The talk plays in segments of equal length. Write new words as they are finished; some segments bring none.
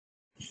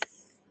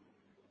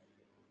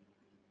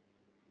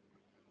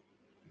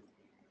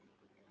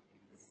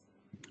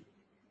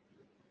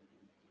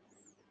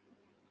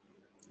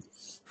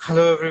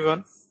Hello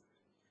everyone,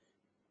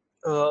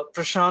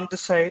 Prashant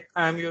this side.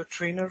 I'm your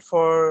trainer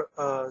for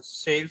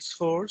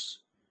Salesforce.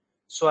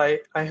 So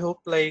I hope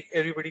like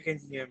everybody can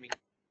hear me.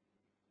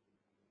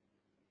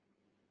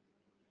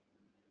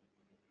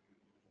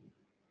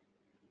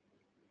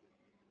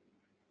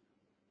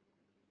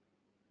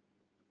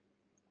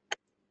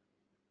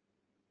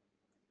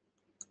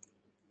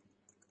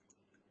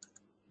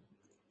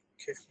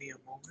 Give me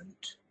a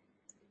moment.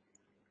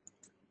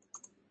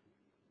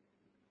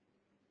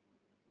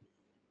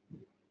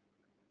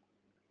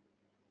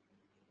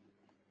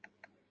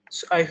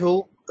 So I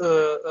hope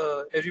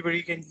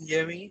everybody can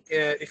hear me.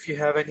 If you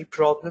have any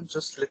problems,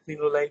 just let me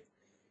know. Like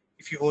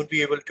if you won't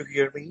be able to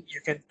hear me,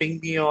 you can ping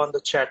me on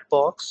the chat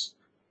box.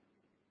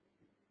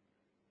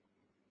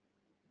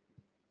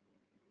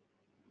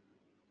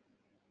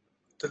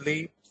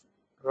 Dilip,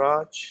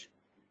 Raj.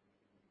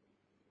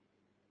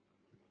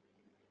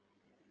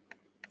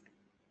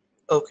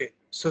 Okay.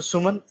 So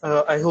Suman,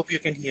 I hope you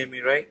can hear me,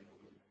 right?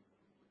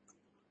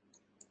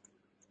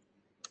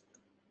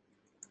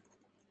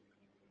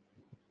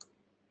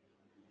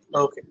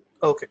 Okay.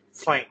 Okay.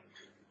 Fine.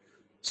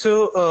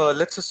 So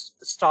let's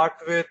just start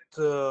with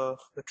the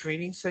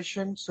training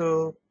session.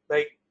 So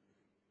like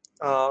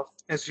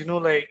as you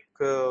know,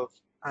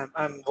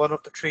 I'm one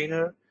of the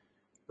trainer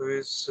who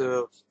is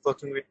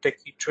working with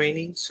techie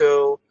training.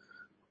 So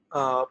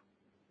uh,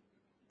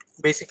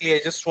 basically, I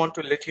just want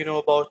to let you know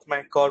about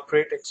my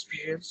corporate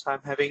experience.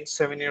 I'm having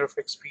 7 years of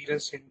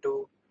experience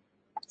into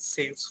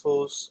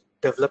Salesforce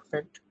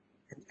development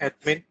and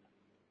admin.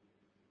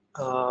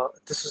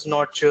 This is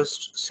not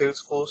just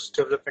Salesforce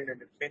development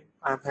and admin.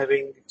 I'm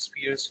having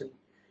experience in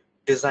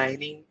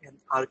designing and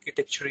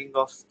architecturing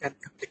of an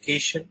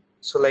application.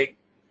 So like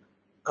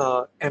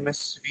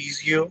MS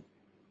Visio,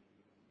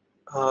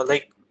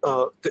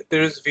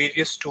 there is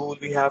various tool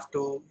we have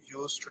to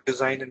use to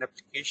design an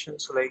application.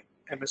 So like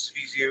MS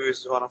Visio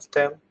is one of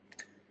them.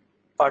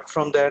 Apart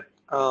from that,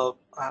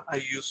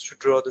 I used to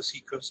draw the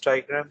sequence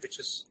diagram, which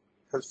is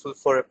helpful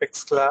for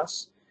Apex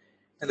class.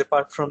 And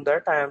apart from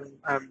that,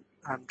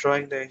 I'm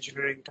drawing the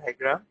engineering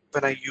diagram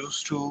when I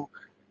used to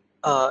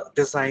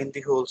design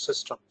the whole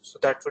system. So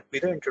that would be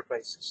the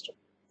enterprise system.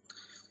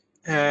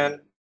 And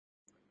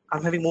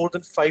I'm having more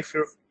than 5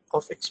 years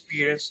of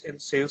experience in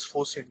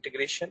Salesforce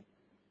integration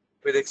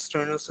with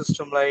external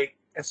system like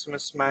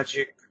SMS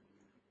Magic,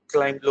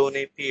 Climb Loan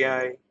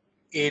API,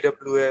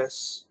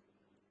 AWS,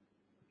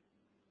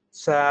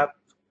 SAP,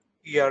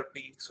 ERP.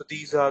 So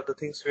these are the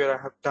things where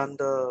I have done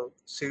the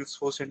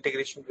Salesforce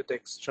integration with the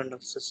external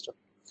system.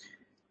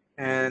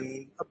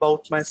 And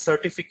about my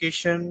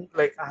certification,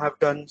 like I have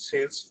done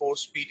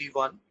Salesforce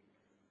PD1,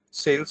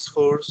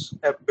 Salesforce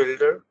App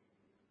Builder,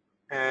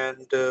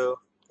 and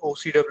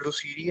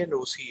OCWCD and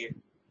OCA.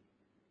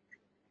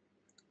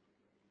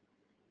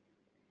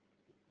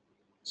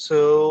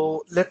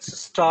 So let's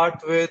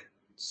start with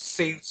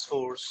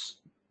Salesforce.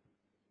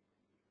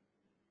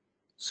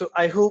 So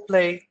I hope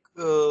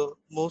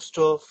most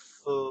of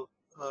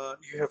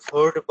you have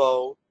heard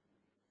about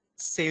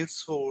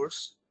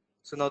Salesforce.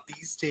 So now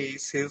these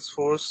days,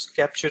 Salesforce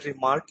capture the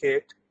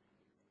market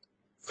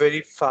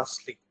very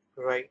fastly,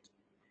 right?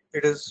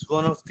 It is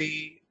one of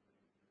the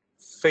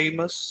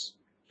famous,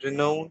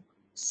 renowned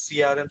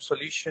CRM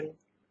solution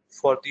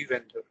for the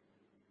vendor,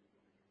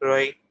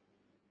 right?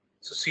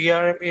 So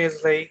CRM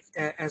is like,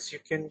 as you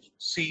can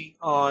see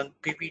on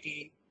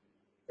PPT,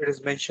 it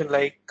is mentioned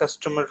like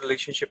customer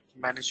relationship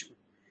management.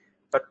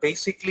 But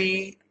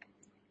basically,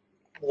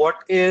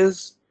 what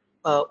is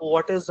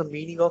the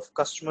meaning of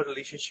customer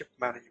relationship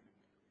management?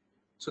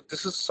 So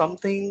this is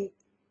something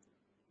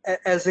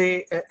as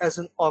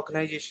an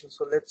organization.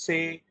 So let's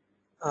say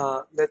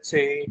I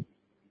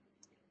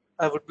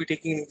would be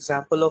taking an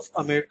example of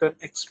American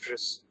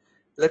Express.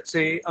 Let's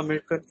say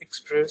American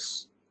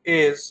Express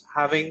is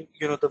having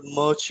the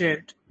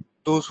merchant,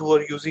 those who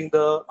are using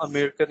the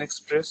American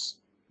Express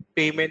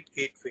payment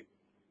gateway.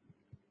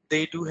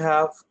 They do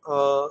have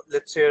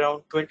let's say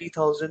around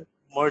 20,000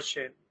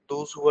 merchant,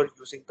 those who are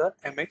using the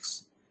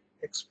MX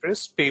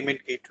Express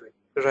payment gateway,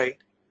 right?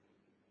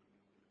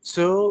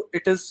 So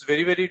it is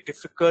very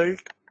difficult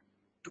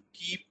to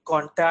keep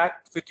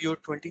contact with your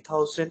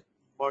 20,000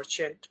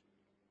 merchant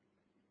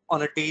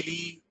on a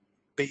daily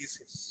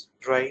basis,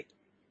 right?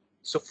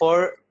 So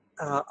for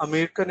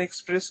American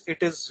Express,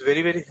 it is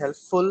very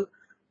helpful.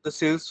 The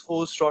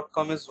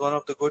Salesforce.com is one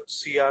of the good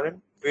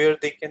CRM where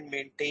they can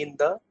maintain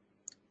the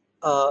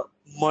uh,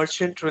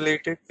 merchant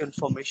related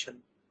information.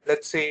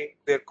 Let's say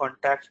their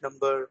contact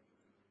number,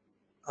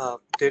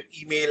 their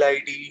email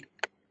ID,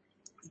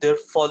 their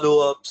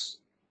follow-ups,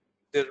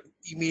 their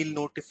email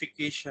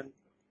notification,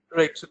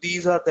 right? So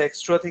these are the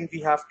extra things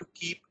we have to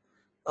keep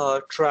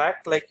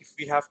track, like if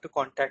we have to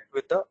contact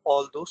with the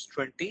all those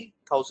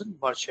 20,000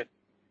 merchant.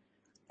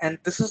 And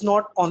this is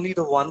not only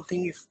the one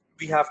thing. If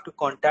we have to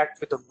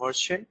contact with a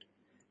merchant,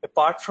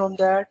 apart from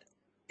that,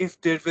 if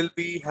there will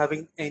be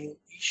having any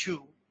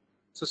issue,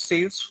 so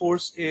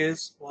Salesforce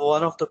is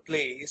one of the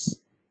place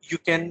you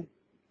can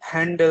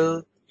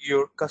handle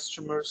your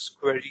customers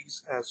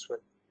queries as well.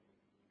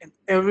 and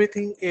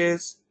everything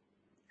is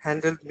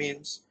handled,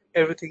 means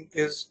everything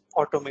is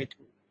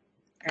automated.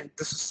 And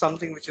this is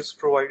something which is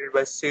provided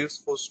by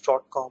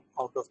Salesforce.com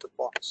out of the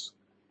box.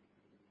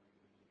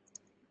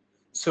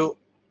 So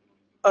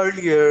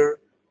earlier,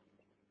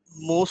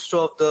 most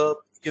of the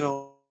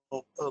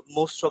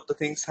most of the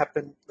things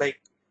happen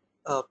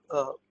uh,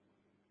 uh,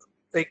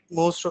 like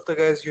most of the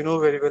guys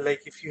very well,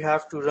 like if you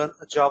have to run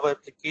a Java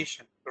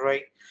application,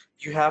 right,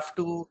 you have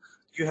to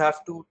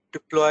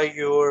deploy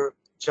your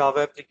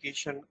Java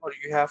application, or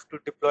you have to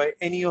deploy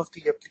any of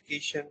the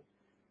application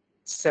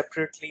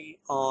separately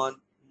on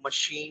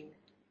machine.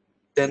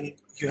 Then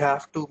you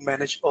have to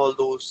manage all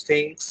those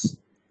things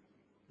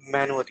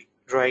manually,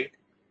 right?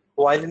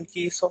 While in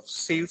case of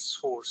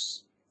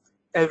Salesforce,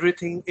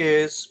 everything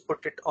is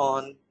put it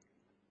on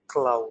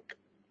cloud.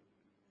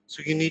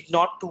 So you need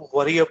not to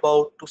worry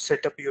about to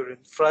set up your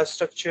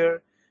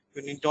infrastructure.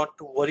 You need not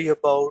to worry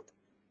about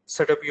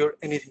set up your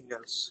anything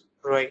else,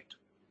 right?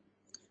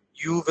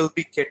 You will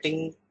be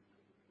getting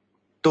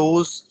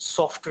those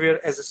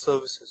software as a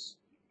services.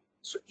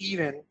 So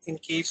even in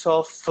case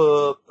of,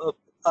 uh,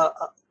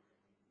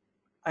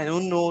 I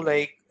don't know,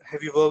 like,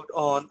 have you worked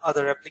on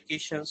other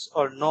applications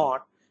or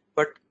not,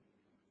 but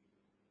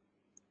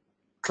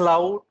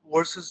cloud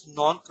versus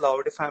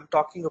non-cloud, if I'm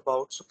talking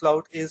about, so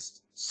cloud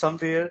is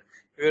somewhere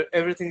where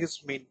everything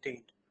is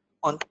maintained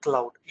on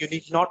cloud. You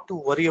need not to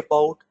worry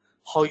about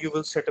how you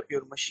will set up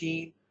your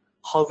machine,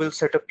 how will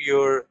set up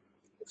your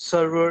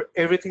server.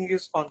 Everything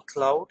is on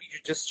cloud. You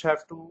just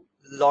have to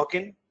log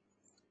in,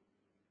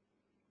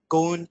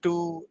 go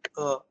into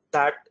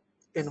that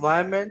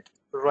environment,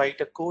 write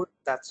a code,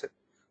 that's it.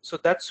 So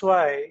that's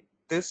why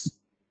this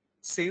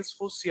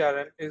Salesforce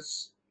CRM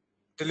is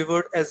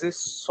delivered as a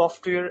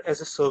software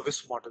as a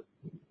service model,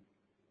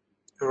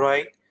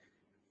 right?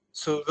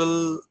 So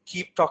we'll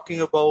keep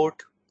talking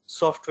about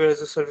software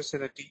as a service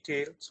in a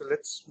detail. So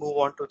let's move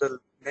on to the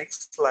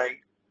next slide.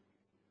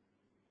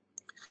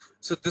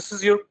 So this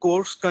is your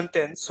course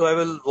content. So I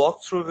will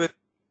walk through with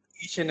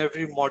each and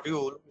every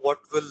module, what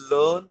we'll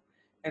learn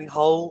and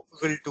how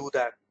we'll do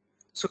that.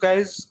 So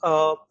guys,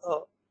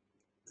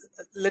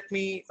 let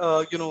me,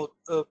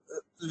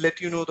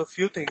 let you know the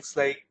few things,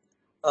 like,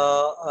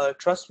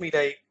 trust me,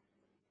 like,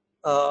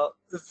 uh,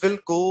 will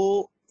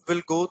go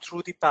will go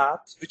through the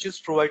path which is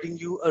providing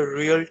you a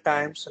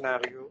real-time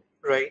scenario,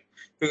 right?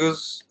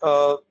 Because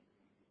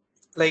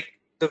like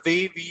the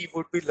way we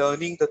would be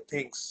learning the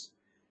things,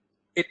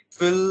 it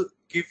will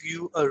give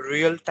you a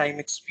real-time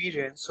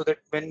experience, so that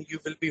when you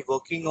will be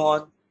working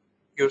on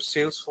your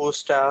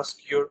Salesforce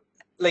task, your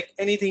like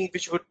anything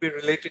which would be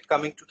related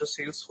coming to the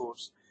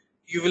Salesforce,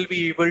 you will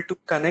be able to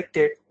connect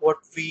it what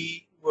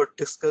we were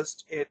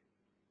discussed it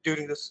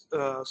during this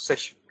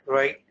session,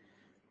 right?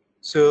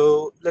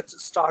 So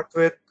let's start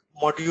with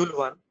module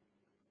one.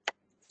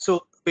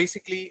 So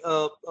basically,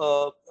 I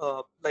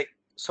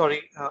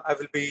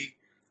will be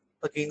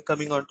again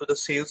coming on to the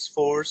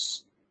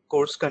Salesforce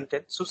course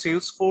content. So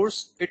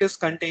Salesforce, it is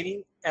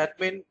containing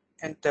admin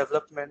and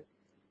development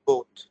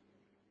both,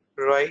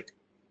 right?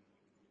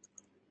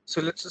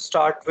 So let's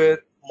start with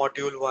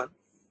module one.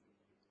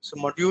 So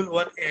module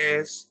one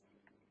is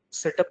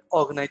set up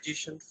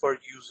organization for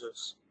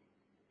users.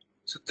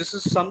 So this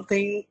is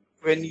something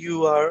when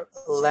you are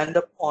land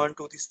up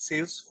onto the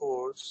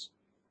Salesforce,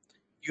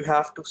 you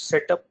have to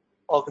set up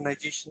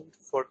organization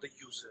for the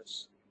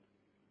users,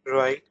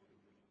 right?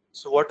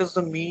 So what does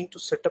the mean to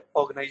set up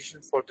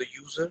organization for the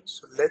user?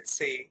 So let's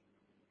say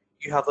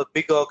you have a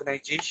big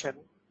organization.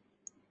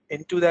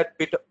 Into that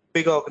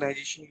big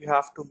organization, you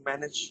have to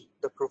manage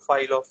the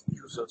profile of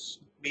users.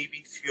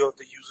 Maybe few of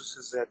the users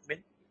is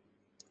admin,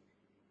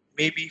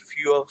 maybe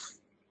few of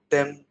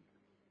them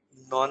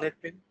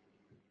non-admin,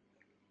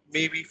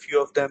 maybe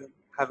few of them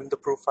having the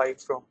profile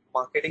from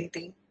marketing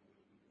team,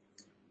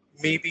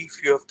 maybe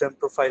few of them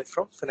profile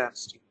from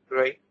finance team,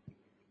 right?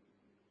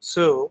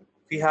 So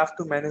we have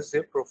to manage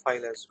their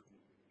profile as well.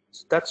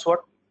 So that's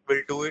what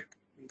we'll do it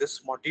in this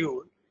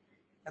module.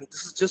 And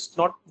this is just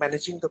not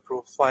managing the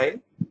profile.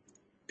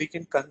 We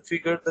can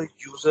configure the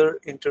user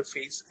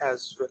interface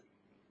as well.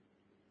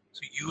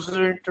 So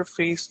user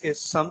interface is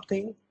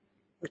something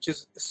which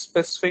is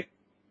specific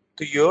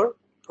to your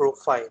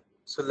profile.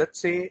 So let's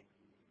say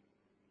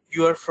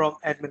you are from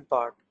admin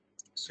part.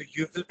 So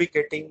you will be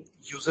getting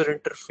user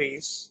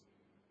interface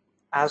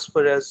as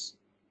per as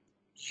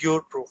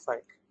your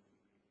profile.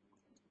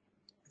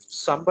 If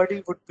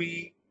somebody would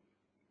be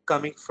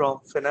coming from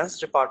finance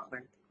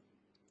department,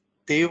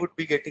 they would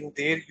be getting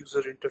their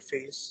user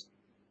interface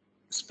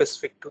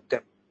specific to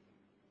them.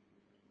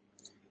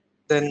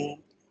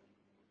 Then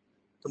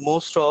the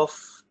most of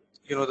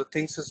the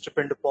things is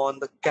depend upon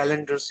the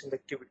calendars and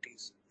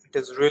activities. It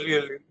is really,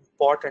 really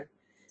important.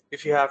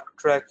 If you have to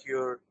track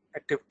your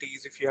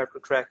activities, if you have to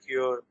track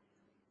your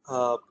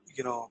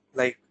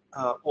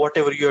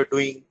whatever you're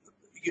doing,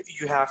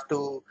 you have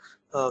to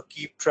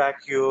keep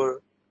track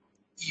your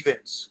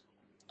events.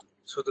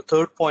 So the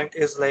third point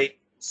is like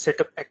set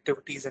up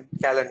activities and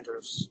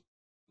calendars.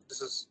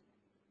 This is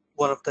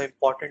one of the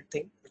important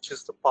thing which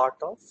is the part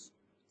of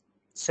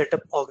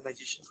setup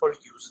organization for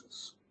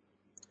users.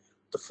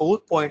 The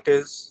fourth point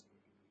is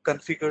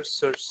configure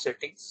search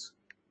settings.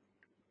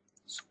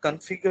 So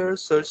configure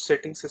search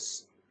settings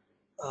is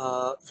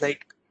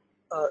like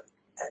uh,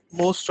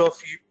 most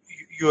of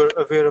you are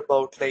aware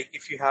about, like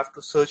if you have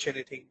to search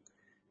anything,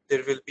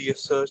 there will be a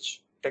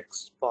search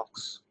text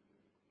box,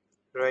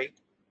 right?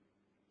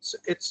 So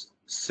it's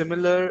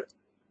similar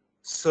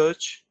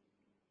search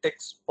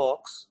text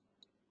box,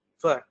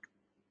 but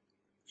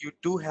you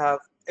do have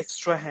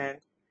extra hand.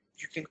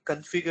 You can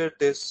configure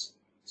this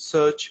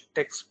search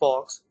text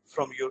box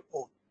from your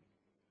own.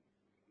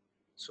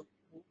 So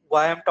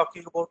why I'm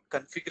talking about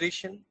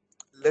configuration?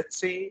 Let's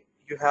say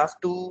you have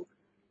to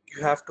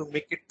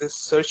make it this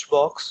search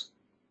box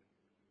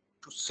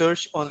to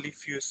search only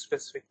few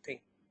specific thing.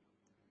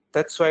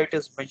 That's why it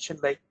is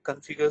mentioned like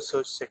configure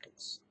search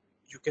settings.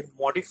 You can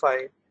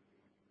modify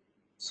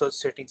search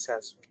settings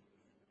as well.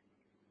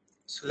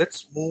 So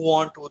let's move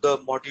on to the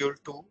module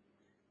 2,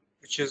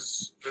 which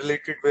is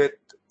related with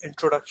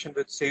introduction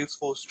with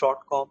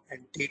Salesforce.com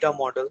and data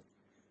model.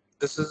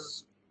 This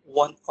is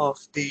one of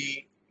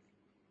the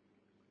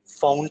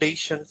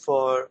foundation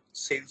for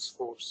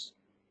Salesforce,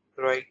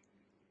 right?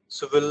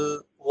 So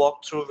we'll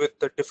walk through with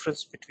the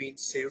difference between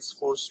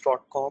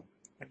Salesforce.com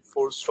and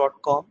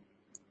Force.com,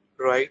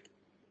 right?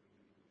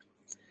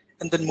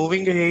 And then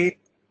moving ahead,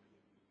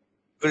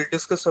 we'll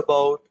discuss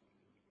about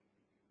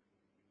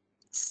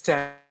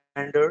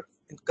standard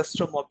and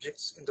custom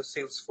objects in the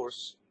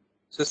Salesforce.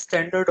 So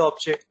standard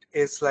object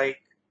is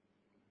like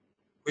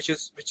which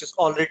is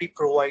already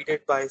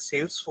provided by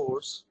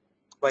Salesforce,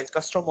 while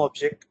custom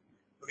object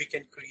we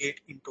can create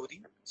into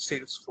the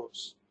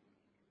Salesforce.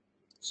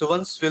 So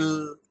once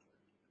we'll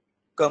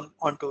come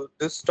onto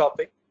this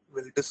topic,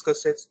 we'll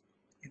discuss it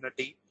in a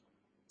deep,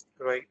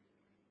 right?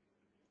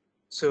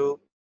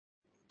 So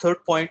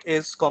third point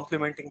is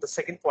complementing the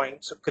second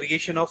point. So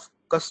creation of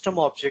custom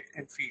object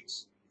and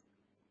fields.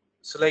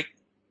 So like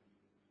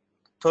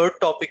third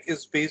topic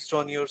is based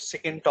on your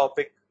second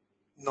topic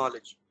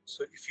knowledge.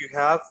 So if you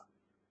have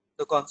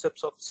the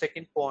concepts of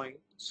second point,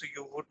 so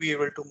you would be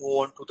able to move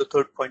on to the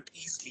third point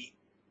easily.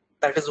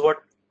 That is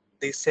what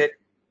they said,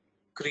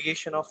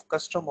 creation of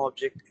custom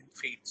object and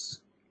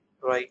fields,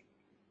 right?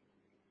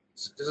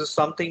 So this is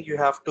something you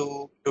have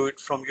to do it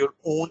from your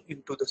own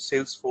into the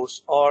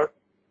Salesforce, or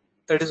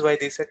that is why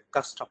they said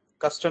custom.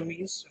 Custom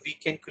means we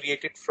can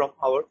create it from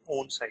our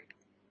own side,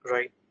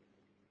 right?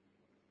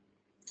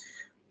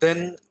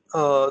 Then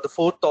the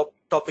fourth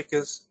topic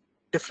is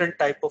different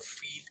type of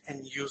field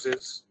and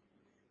uses.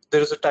 There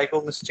is a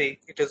typo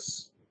mistake. It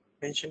is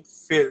mentioned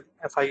field,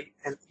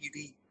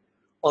 F-I-L-E-D,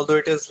 although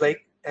it is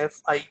like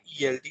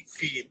F-I-E-L-D,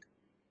 field.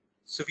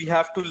 So we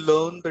have to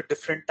learn the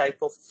different type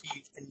of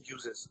field and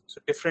uses.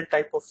 So different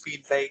type of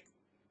field like,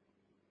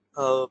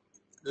 uh,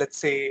 let's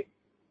say,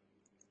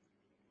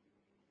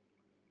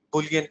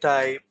 Boolean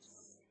type,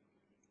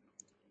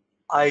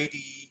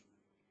 ID,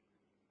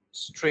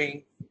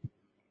 string,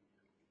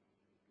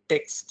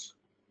 text,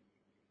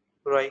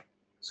 right?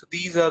 So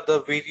these are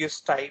the various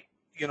type,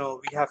 we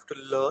have to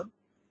learn,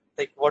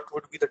 like what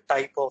would be the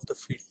type of the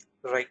field,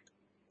 right?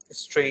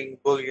 String,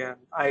 Boolean,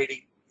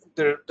 ID,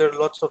 there are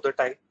lots of the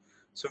type.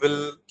 So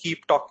we'll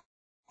keep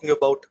talking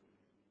about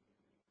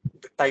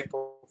the type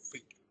of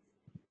field,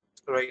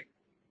 right?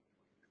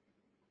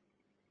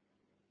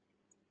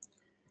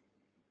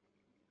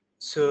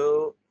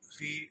 So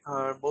we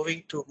are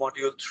moving to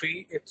module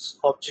 3, it's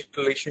object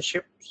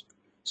relationships.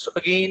 So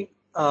again,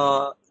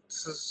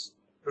 this is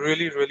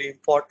really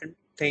important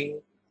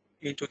thing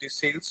into the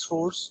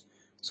Salesforce.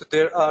 So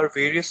there are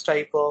various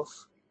type of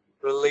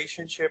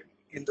relationship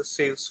in the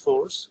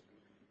Salesforce.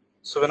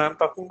 So when I'm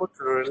talking about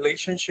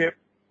relationship,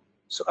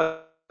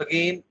 so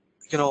again,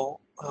 you know,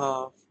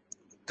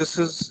 this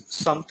is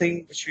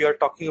something which we are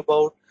talking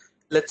about.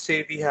 Let's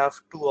say we have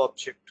two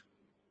objects,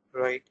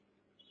 right?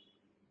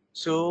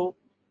 So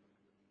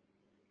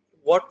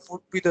what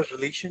would be the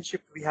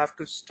relationship we have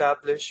to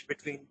establish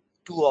between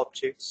two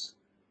objects?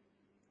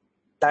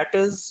 That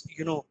is,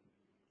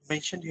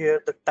 mentioned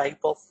here, the type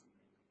of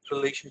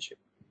relationship.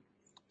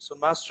 So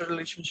master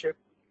relationship,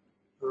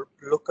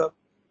 lookup.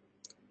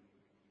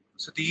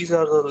 So these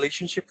are the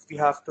relationships we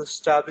have to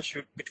establish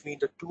between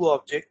the two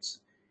objects,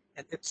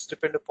 and it's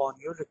depend upon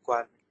your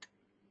requirement,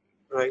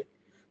 right?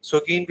 So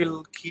again,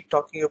 we'll keep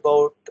talking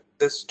about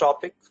this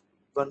topic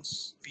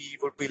once we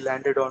would be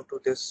landed onto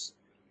this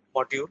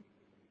module.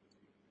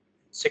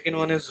 Second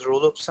one is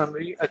roll-up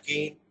summary.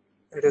 Again,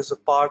 it is a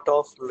part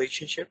of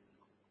relationship.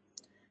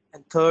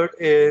 And third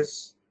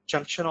is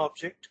junction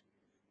object,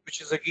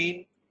 which is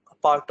again a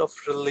part of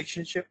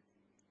relationship,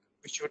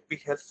 which would be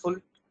helpful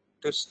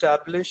to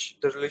establish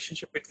the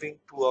relationship between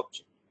two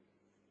objects.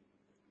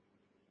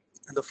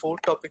 And the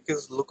fourth topic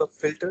is lookup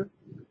filter.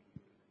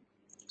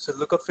 So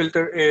lookup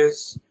filter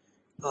is,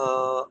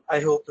 I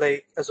hope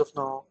like as of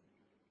now,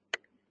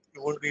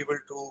 you won't be able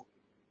to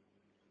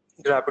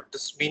grab at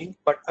this meaning,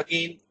 but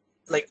again,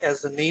 like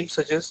as the name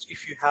suggests,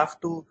 if you have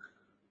to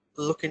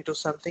look into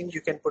something,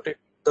 you can put it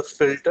the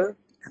filter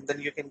and then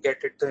you can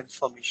get it the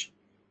information,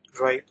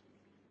 right?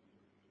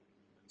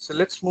 So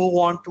let's move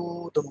on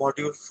to the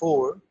module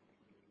 4,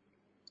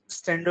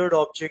 standard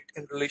object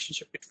and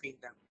relationship between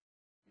them.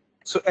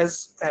 So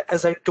as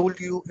I told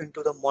you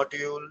into the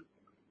module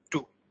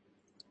 2,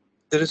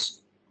 there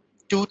is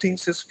two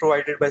things is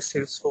provided by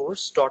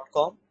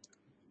Salesforce.com.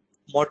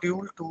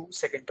 Module 2,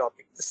 second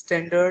topic,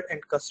 standard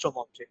and custom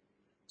object.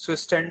 So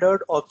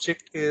standard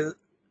object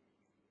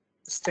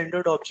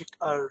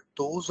are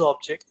those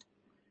objects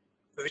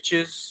which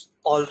is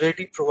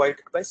already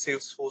provided by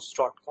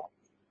Salesforce.com.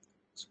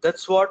 So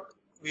that's what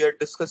we are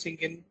discussing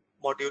in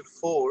module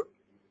 4.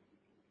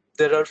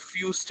 There are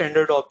few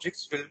standard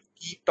objects we'll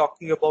keep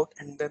talking about,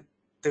 and then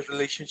the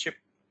relationship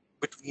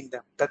between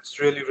them. That's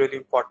really, really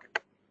important.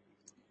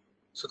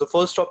 So the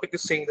first topic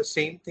is saying the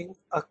same thing.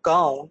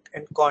 Account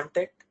and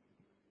contact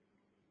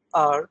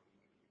are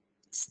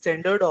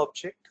standard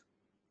object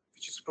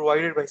which is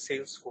provided by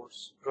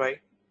Salesforce,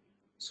 right?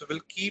 So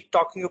we'll keep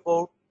talking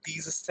about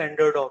these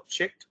standard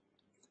object,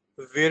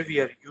 where we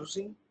are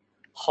using,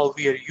 how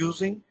we are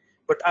using.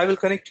 But I will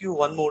connect you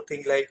one more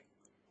thing. Like,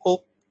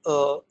 hope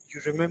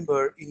you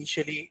remember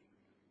initially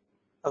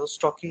I was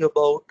talking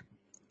about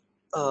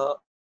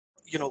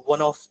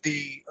one of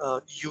the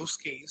use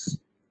case,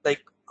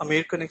 like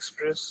American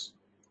Express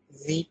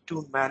need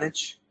to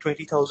manage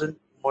 20,000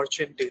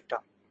 merchant data,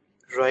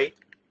 right?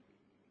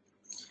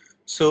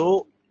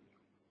 So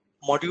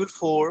module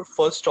 4,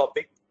 first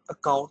topic,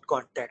 account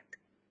contact,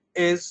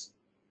 is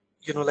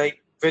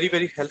like very,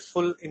 very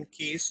helpful in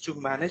case to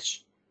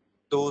manage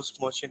those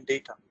merchant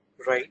data,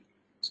 right?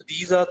 So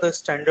these are the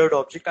standard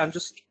object. I'm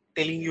just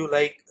telling you,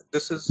 like,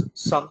 this is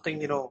something,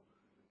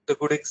 the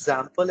good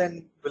example,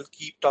 and we'll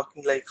keep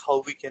talking like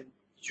how we can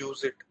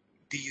use it,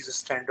 these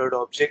standard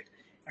object,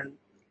 and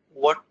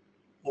what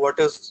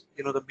is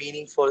the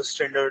meaning for a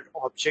standard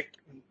object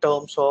in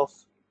terms of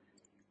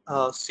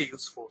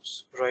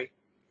Salesforce, right?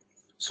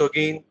 So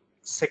again,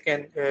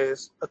 second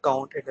is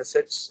account and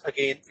assets.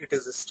 Again, it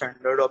is a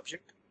standard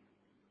object.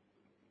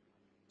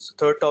 So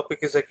third topic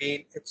is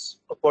again, it's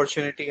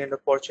opportunity and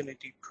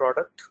opportunity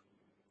product.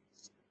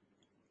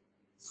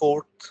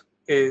 Fourth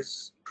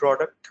is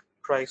product,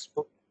 price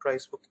book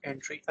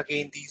entry.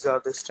 Again, these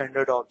are the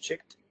standard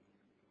object.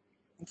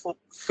 And for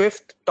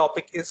fifth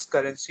topic is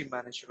currency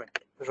management,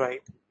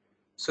 right?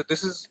 So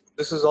this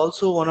is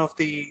also one of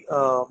the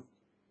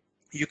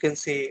you can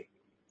say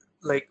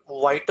like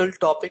vital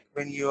topic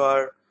when you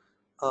are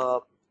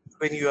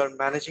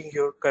managing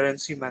your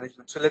currency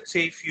management. So let's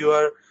say if you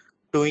are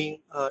doing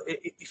or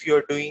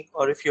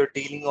if you're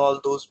dealing all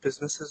those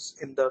businesses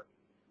in the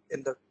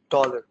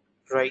dollar,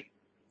 right,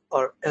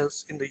 or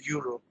else in the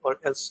euro, or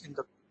else in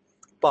the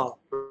pound,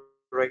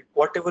 right,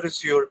 whatever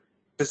is your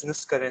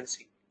business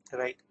currency,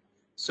 right?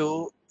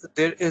 So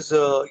there is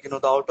a the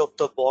out of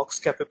the box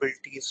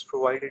capabilities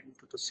provided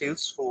into the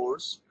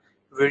Salesforce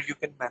where you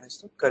can manage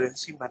the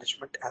currency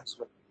management as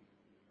well.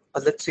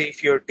 Let's say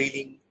if you're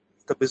dealing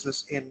the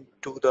business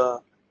into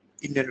the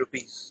Indian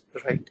rupees,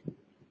 right?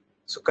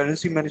 So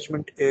currency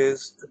management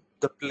is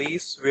the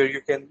place where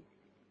you can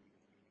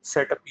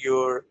set up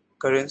your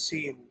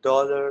currency in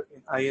dollar,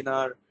 in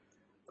INR,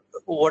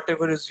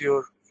 whatever is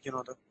your,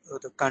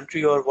 the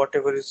country, or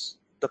whatever is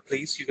the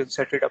place, you can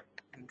set it up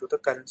into the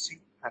currency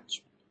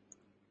management.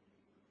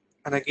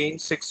 And again,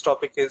 sixth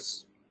topic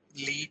is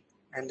lead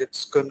and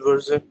its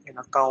conversion in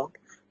account.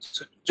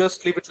 So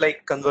just leave it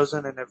like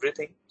conversion and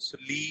everything. So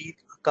lead,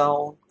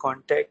 account,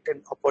 contact,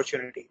 and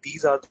opportunity.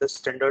 These are the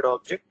standard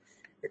object.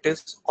 It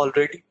is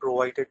already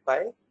provided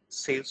by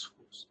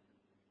Salesforce.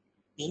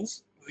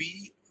 Means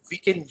we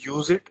can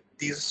use it,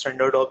 these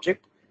standard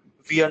object.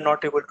 We are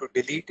not able to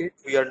delete it.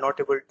 We are not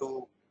able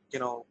to,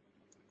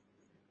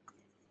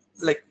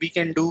 like we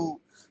can do,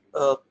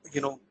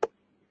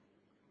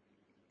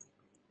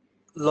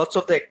 lots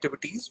of the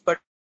activities, but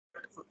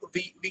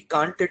we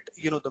can't it,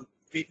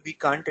 we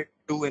can't it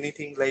do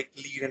anything like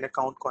lead and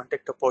account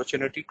contact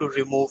opportunity to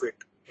remove it,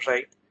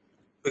 right?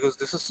 Because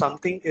this is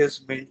something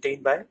is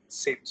maintained by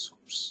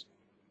Salesforce,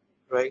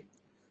 right?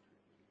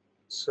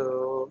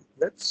 So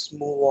let's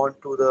move on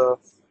to the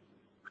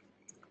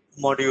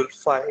module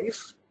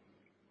 5.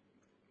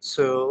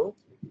 So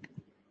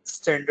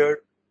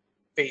standard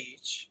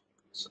page.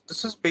 So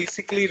this is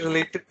basically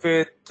related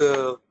with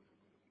uh,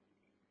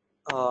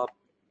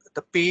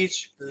 the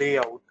page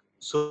layout.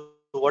 So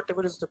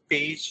whatever is the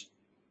page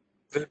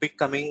will be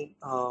coming,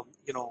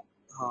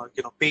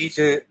 page,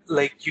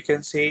 like you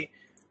can say,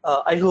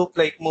 I hope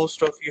like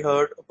most of you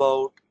heard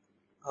about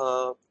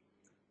uh,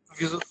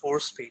 Visual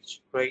Force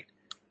page, right?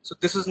 So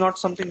this is not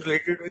something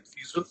related with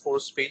Visual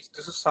Force page.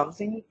 This is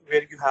something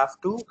where you have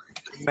to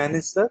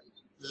manage the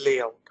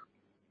layout,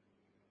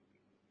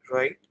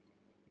 right?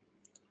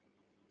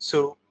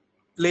 So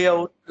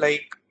layout,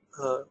 like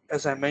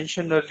as I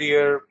mentioned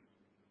earlier,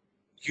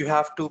 you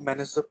have to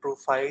manage the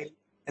profile,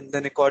 and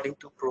then according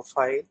to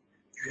profile,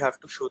 you have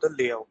to show the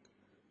layout.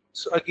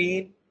 So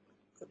again,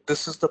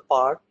 this is the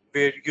part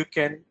where you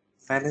can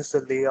manage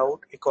the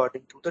layout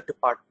according to the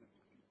department.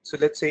 So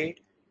let's say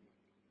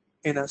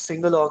in a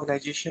single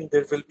organization,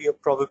 there will be a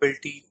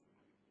probability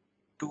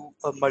to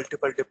a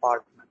multiple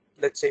department.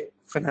 let's say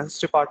finance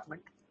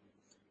department,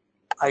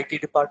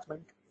 IT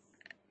department,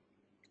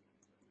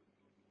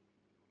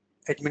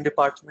 admin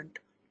department,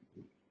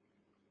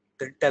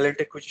 then talent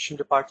acquisition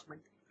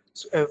department.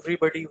 So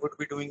everybody would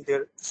be doing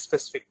their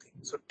specific thing.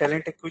 So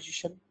talent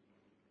acquisition,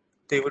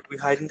 they would be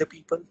hiring the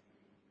people,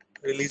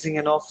 releasing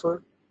an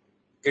offer,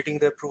 getting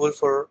the approval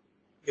for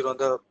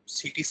the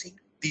CTC.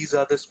 These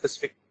are the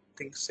specific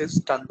things is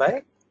done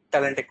by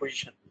talent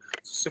acquisition.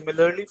 So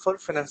similarly for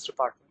finance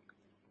department,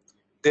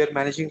 they are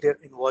managing their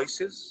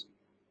invoices.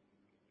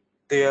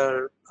 They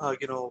are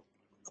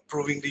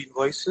approving the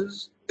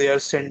invoices. They are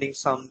sending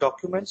some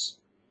documents.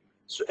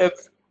 So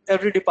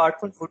every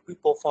department would be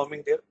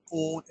performing their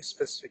own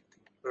specific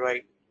thing,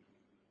 right?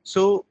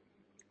 So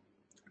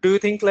do you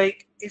think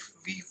like if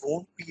we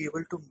won't be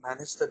able to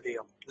manage the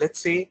layout, let's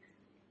say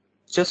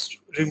just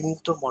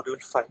remove the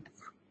module 5.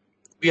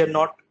 We are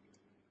not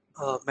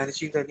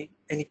managing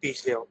any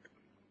page layout.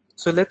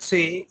 So let's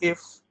say if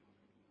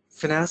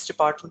finance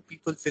department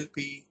people will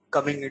be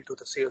coming into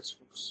the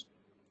Salesforce,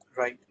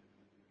 right?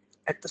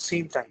 At the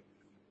same time,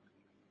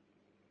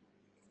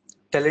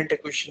 talent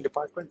acquisition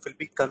department will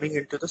be coming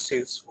into the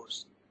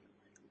Salesforce.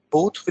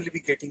 Both will be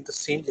getting the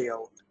same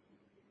layout,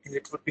 and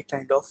it would be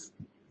kind of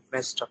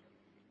messed up.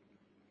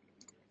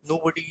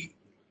 Nobody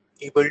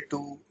able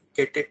to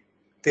get it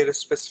their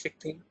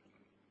specific thing.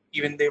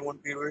 Even they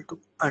won't be able to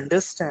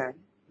understand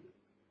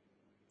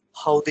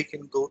how they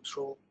can go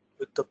through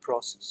with the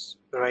process,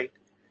 right?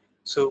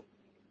 So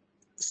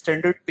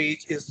standard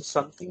page is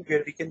something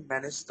where we can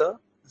manage the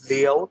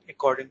layout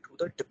according to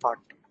the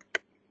department,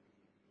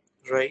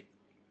 right?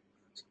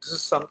 So this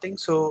is something.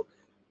 So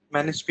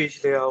manage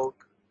page layout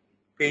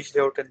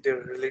and their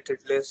related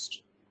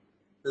list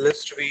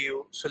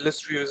view. So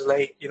list view is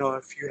like,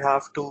 if you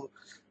have to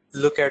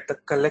look at the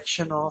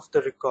collection of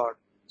the record.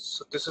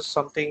 So this is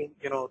something,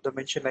 the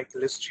mention like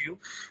list view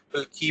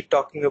will keep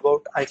talking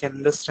about. I can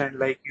understand,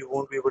 like you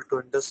won't be able to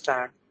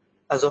understand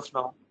as of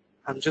now.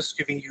 I'm just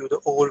giving you the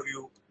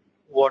overview,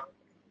 what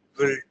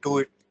we'll do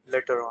it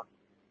later on.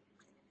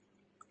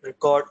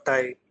 Record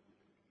type,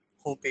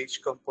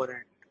 homepage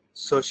component,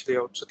 search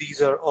layout. So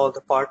these are all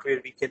the part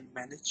where we can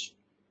manage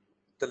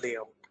the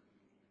layout.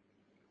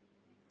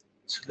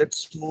 So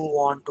let's move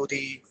on to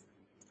the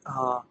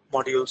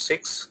module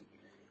 6.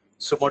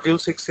 So module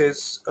 6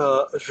 is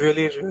a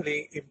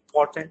really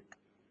important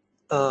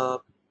uh,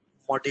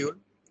 module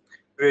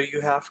where you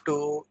have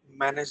to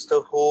manage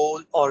the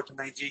whole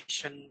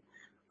organization,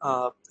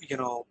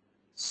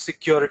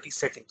 security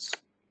settings,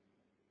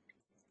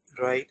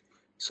 right?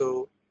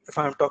 So if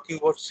I'm talking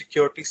about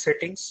security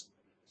settings,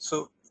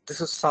 so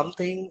this is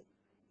something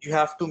you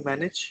have to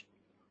manage.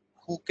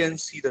 Who can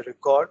see the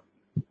record,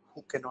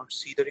 who cannot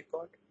see the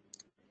record,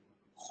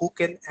 who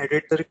can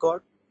edit the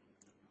record,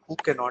 who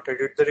cannot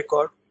edit the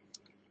record,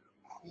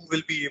 who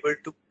will be able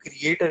to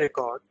create a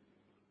record,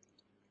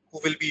 who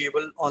will be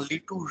able only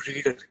to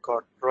read a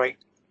record, right?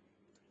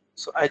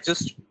 So I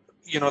just,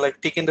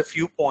 like taking the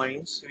few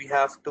points, we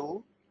have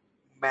to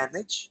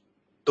manage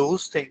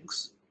those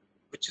things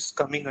which is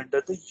coming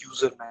under the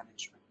user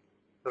management,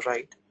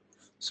 right?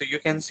 So you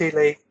can say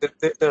like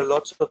there are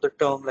lots of the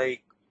term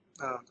like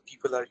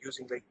people are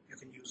using, like you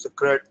can use the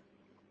CRUD,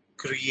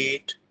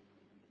 create,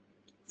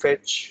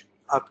 fetch,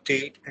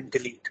 update, and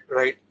delete,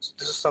 right? So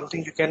this is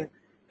something you can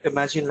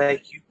imagine,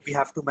 like we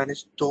have to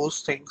manage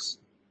those things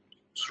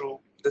through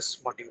this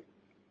module.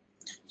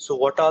 So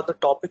what are the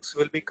topics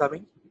will be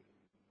coming?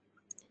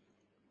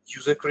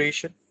 User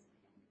creation,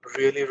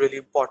 really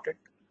important.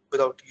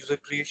 Without user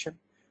creation,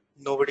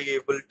 nobody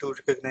able to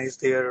recognize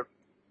their,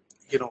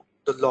 the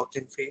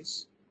login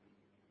phase.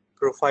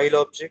 Profile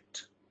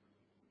object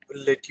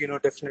will let you know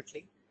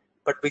definitely,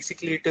 but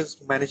basically it is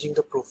managing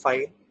the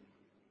profile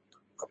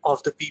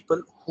of the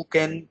people who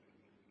can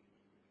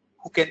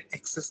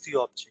access the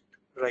object,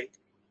 right?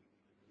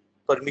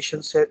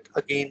 Permission set,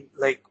 again,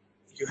 like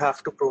you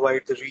have to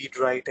provide the read,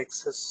 write,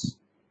 access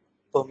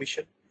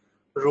permission.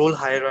 Role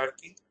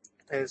hierarchy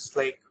is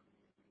like,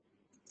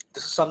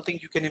 this is something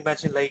you can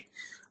imagine, like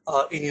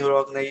in your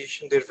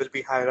organization there will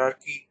be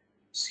hierarchy,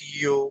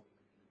 CEO,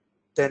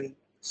 then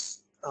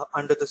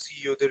under the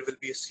CEO there will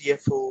be a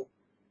CFO,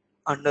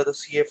 under the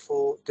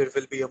CFO there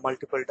will be a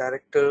multiple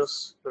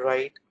directors,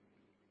 right?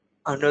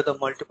 Under the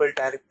multiple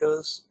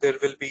directors there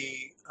will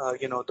be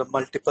the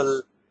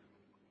multiple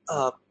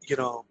uh, you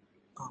know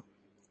um,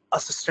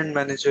 assistant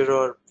manager,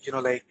 or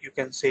like you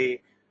can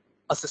say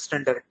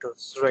assistant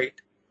directors, right?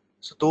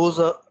 So those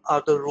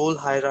are the role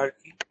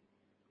hierarchy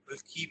we'll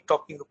keep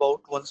talking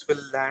about once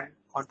we'll land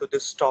onto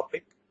this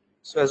topic.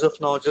 So as of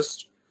now,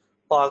 just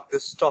park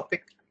this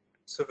topic.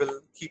 So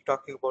we'll keep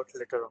talking about it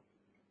later on.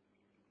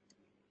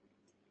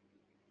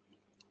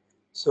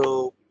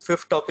 So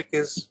fifth topic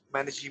is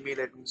manage email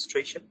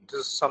administration.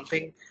 This is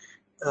something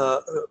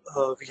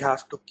we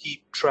have to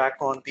keep track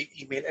on the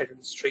email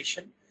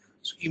administration.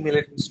 So email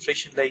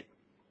administration, like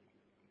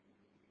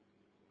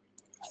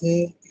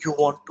whom you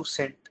want to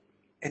send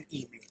an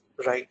email,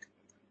 right?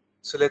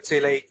 So let's say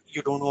like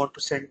you don't want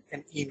to send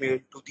an email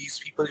to these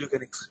people, you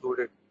can exclude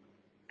it.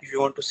 If you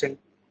want to send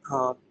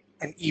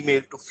an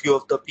email to few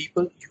of the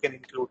people, you can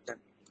include them,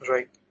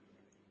 right?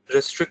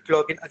 Restrict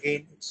login,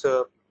 again, it's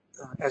a,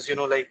 as you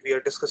know, like we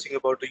are discussing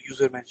about the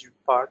user management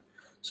part.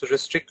 So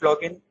restrict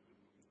login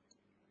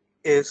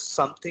is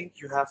something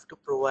you have to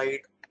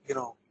provide, you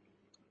know,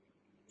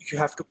 you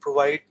have to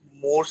provide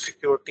more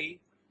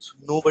security, so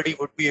nobody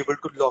would be able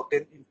to log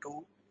in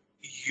into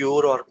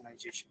your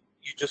organization.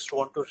 You just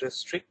want to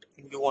restrict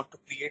and you want to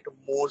create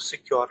more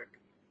security,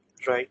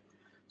 right?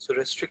 So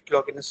restrict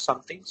login is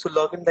something. So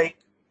login, like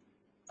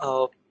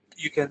uh,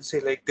 you can say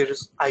like there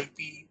is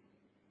IP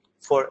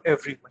for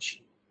every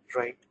machine,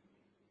 right?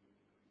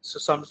 So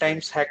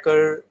sometimes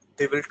hacker,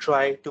 they will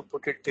try to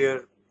put it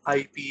their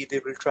IP, they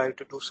will try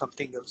to do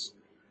something else.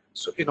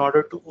 So in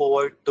order to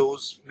avoid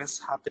those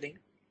mishappening,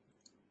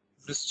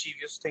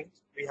 mischievous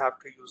things, we have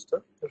to use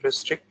the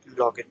restrict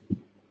login.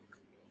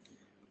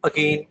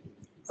 Again,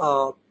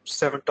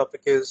 seventh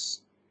topic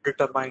is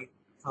determine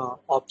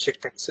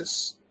object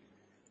access.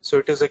 So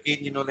it is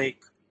again,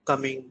 like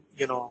coming,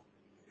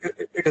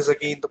 it is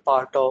again the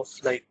part of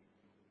like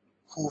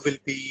who will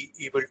be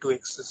able to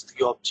access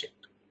the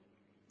object,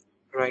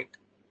 right?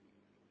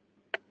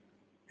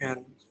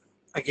 And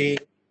again,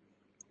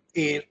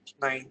 8th,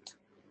 9th,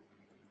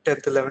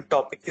 10th, 11th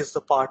topic is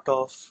the part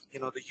of,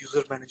 the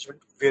user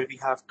management where we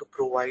have to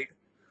provide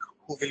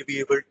who will be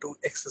able to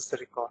access the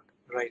record,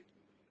 right?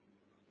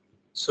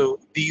 So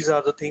these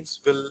are the things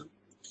we'll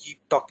keep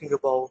talking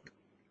about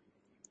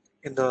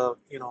in the,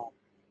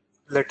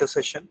 later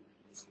session.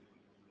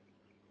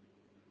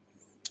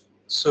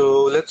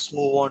 So let's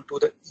move on to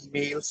the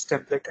emails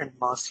template and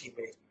mass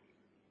email.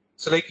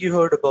 So like you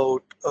heard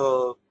about,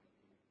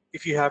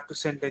 if you have to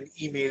send an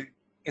email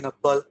in a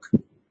bulk,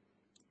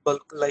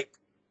 like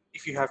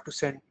if you have to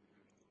send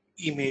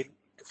email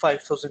to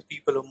 5,000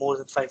 people or more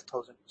than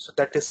 5,000. So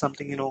that is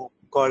something,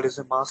 called as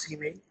a mass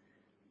email.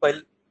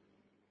 While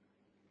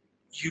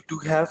you do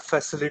have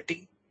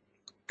facility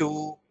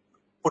to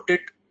put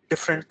it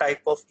different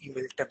type of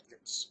email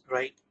templates,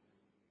 right?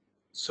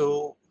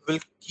 So we'll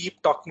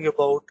keep talking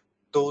about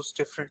those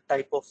different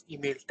type of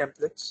email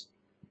templates.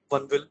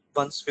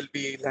 Once will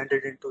be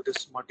landed into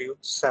this module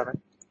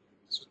 7.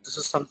 So this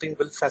is something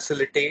will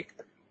facilitate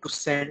to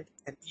send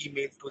an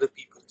email to the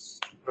peoples,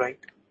 right?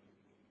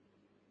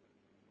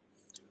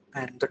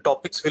 And the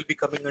topics will be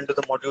coming under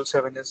the module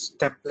 7 is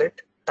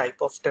template,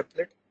 type of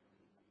template,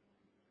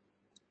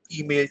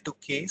 email to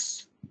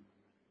case.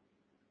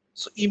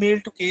 So email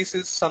to case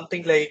is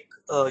something like,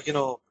 uh,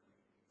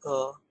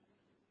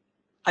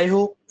 I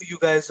hope you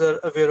guys are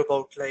aware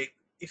about like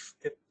if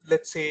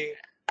let's say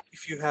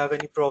if you have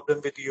any problem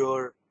with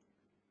your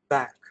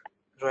bank,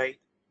 right?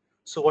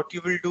 So what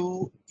you will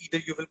do, either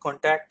you will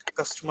contact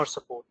customer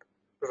support,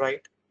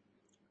 right?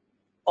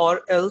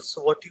 Or else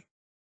what you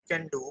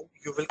can do,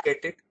 you will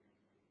get it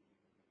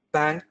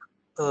bank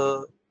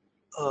uh,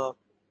 uh,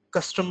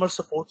 customer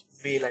support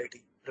mail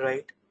ID,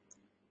 right?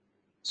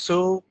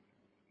 So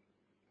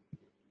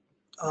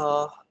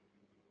uh,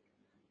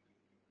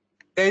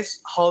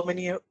 guys, how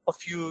many of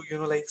you,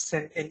 like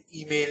send an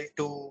email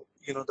to,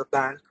 the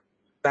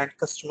bank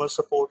customer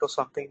support or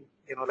something,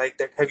 like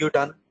that? Have you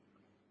done?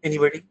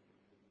 Anybody?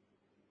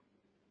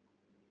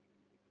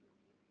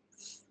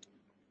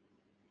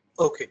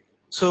 Okay.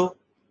 So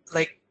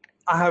like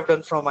I have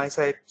done from my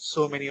side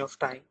so many of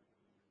time.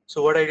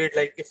 So what I did,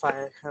 like if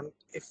I'm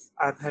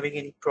having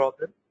any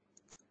problem,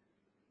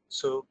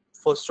 so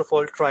first of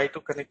all, try to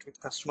connect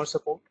with customer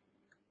support.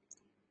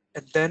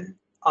 And then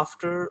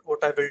after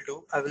what I will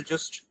do, I will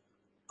just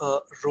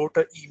wrote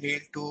an email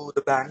to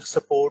the bank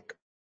support,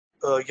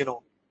 there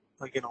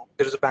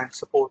is a bank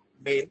support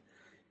mail,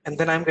 and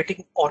then I'm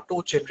getting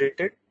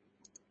auto-generated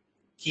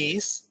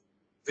case,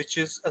 which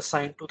is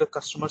assigned to the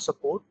customer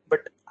support.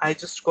 But I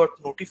just got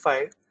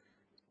notified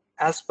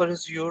as per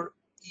as your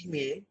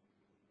email,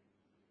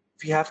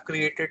 we have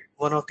created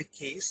one of the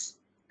case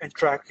and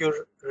track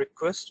your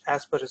request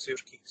as per as your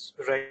case,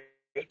 right?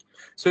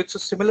 So it's a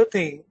similar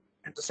thing.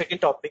 And the second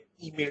topic,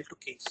 email to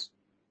case.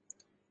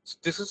 So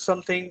this is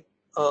something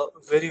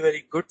very,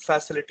 very good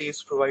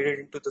facilities provided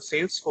into the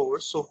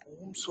Salesforce. So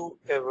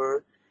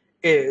whomsoever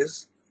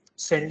is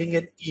sending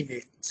an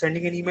email,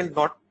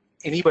 not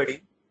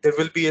anybody, there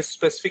will be a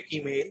specific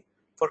email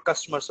for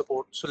customer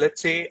support. So let's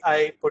say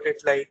I put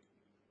it like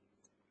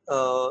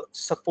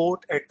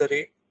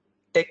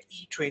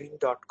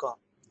support@techetraining.com,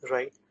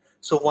 right?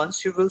 So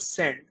once you will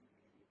send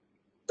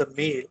the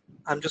mail,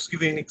 I'm just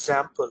giving an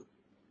example,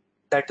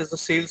 that is the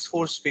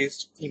Salesforce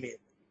based email.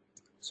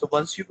 So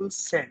once you will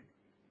send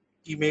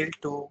email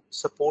to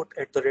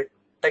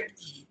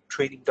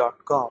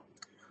support@techetraining.com,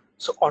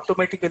 so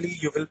automatically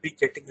you will be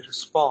getting a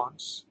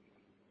response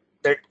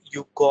that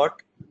you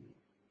got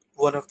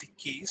one of the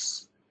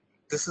keys.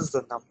 This is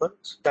the number.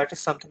 So that is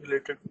something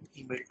related with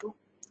email to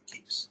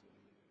keys.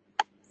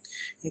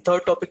 The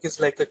third topic is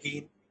like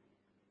again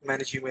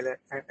manage email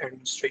and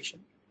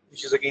administration,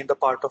 which is again the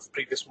part of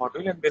previous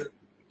module, and we'll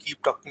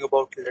keep talking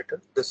about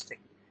later this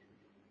thing.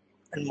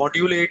 And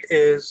module 8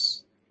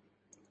 is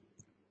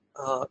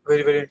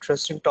very, very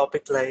interesting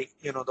topic, like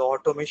the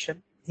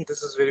automation.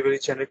 This is very, very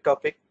generic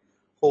topic.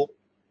 Hope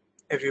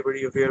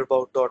everybody aware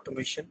about the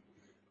automation.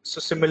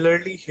 So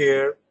similarly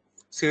here,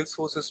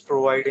 Salesforce is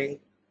providing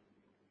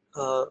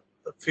a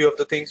few of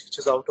the things which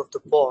is out of the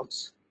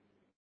box.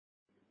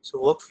 So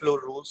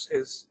workflow rules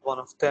is one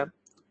of them.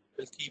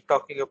 We'll keep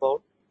talking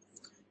about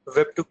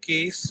web to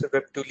case,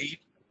 web to lead.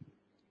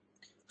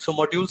 So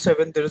module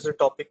 7, there is a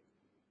topic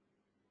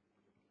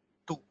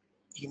to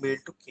email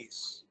to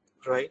case,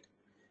 right?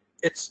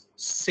 It's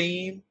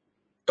same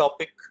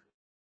topic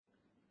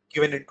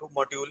given into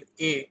module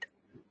 8,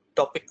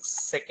 topic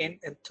second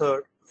and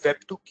third, web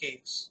to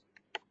case,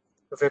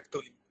 web to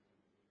lead.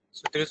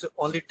 So there is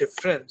only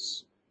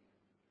difference.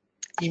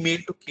 Email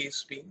to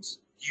case means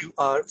you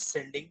are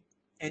sending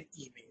an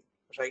email,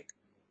 right?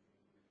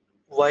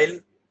 While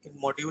in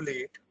module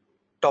 8,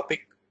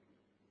 topic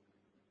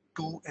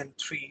 2 and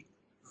 3,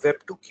 web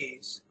to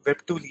case, web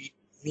to lead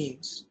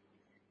means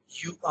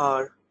you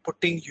are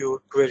putting your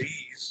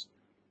queries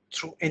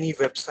through any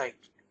website,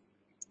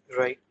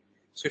 right?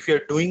 So if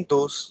you're doing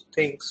those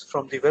things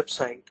from the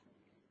website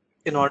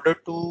in order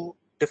to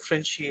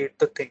differentiate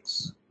the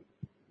things,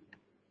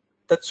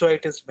 that's why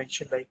it is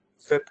mentioned like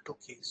web to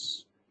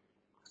case.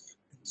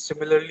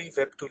 Similarly,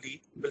 web to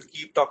lead, we'll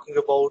keep talking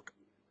about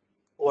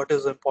what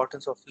is the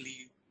importance of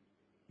lead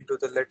into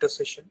the later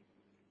session.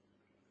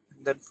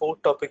 And then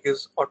fourth topic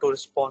is auto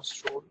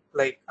response rule.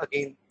 Like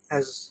again,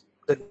 as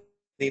the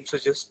name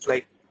suggests,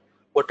 like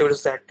whatever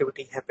is the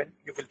activity happen,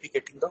 you will be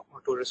getting the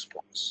auto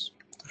response,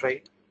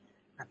 right?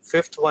 And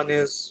fifth one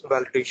is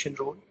validation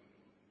rule.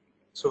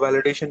 So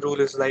validation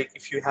rule is like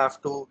if you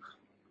have to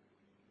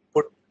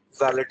put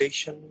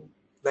validation,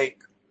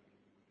 like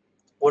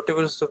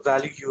whatever is the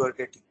value you are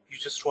getting, you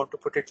just want to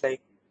put it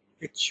like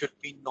it should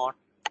be not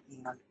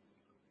null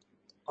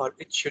or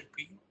it should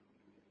be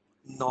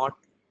not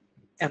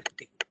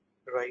empty,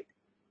 right?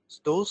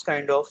 So those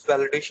kind of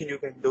validation you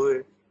can do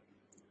it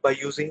by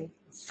using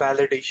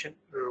validation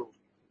rule,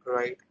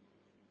 right?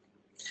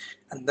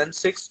 And then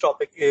sixth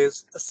topic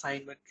is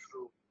assignment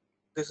rule.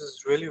 This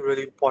is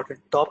really important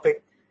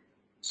topic.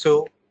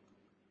 So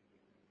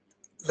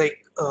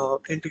like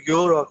into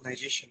your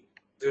organization,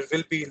 there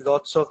will be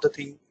lots of the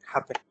thing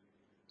happen.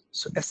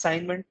 So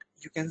assignment,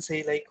 you can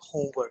say like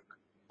homework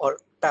or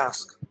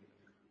task.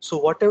 So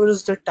whatever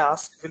is the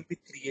task will be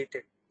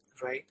created,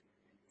 right?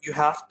 You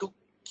have to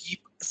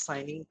keep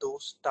assigning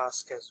those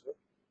tasks as well,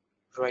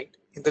 right?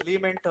 In the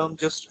layman term,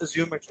 just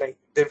assume it like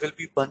there will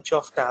be bunch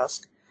of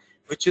tasks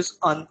which is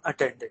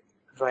unattended,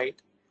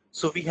 right?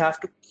 So we have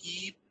to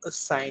keep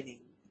assigning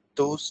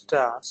those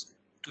tasks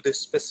to the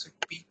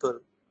specific people.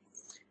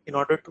 In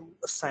order to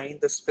assign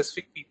the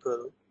specific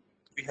people,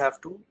 we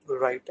have to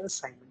write an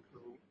assignment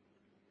rule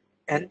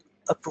and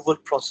approval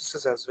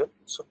processes as well.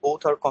 So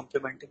both are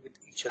complementing with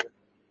each other,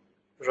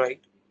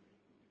 right?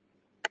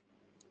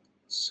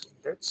 So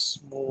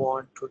let's move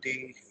on to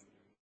the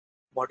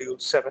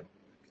module 7,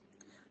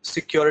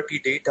 security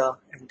data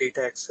and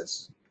data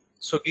access.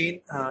 So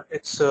again,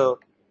 it's you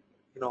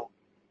know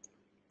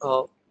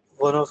uh,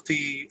 one of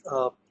the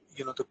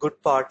the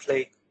good part,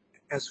 like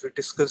as we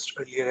discussed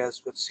earlier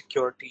as well,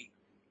 security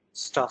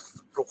stuff,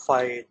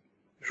 profile,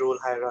 role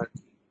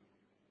hierarchy,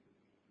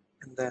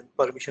 and then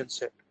permission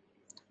set.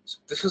 So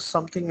this is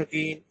something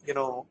again,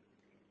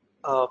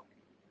 a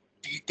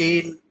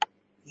detailed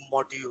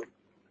module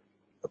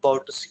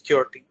about the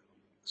security.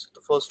 So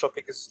the first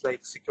topic is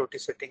like security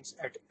settings,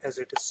 as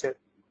it is said,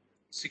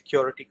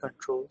 security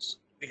controls.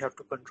 We have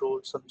to control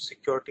some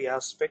security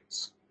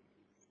aspects,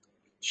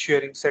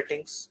 sharing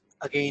settings.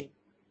 Again,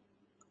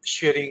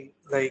 sharing,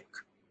 like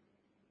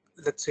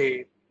let's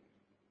say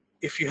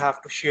if you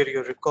have to share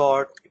your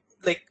record,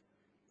 like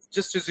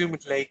just assume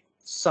it like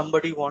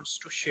somebody wants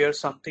to share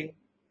something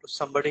to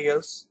somebody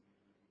else,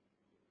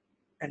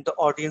 and the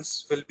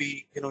audience will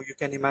be, you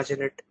can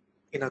imagine it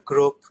in a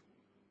group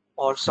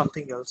or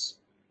something else.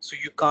 So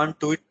you can't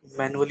do it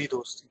manually,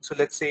 those things. So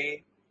let's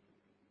say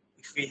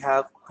if we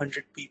have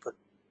 100 people,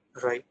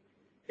 right?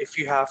 If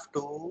you have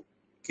to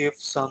give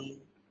some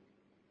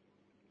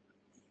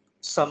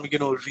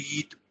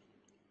read,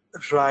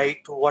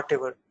 write,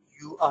 whatever,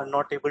 you are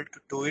not able to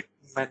do it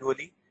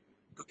manually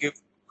to give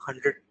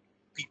 100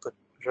 people,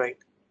 right?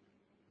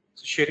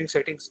 So sharing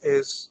settings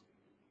is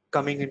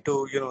coming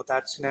into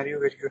that scenario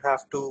where you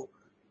have to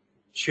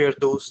share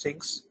those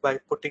things by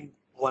putting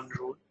one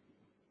rule.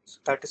 So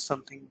that is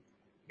something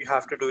you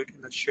have to do it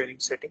in the sharing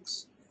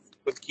settings.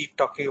 We'll keep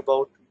talking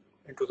about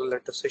into the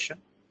later session.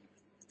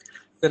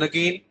 Then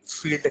again,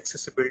 field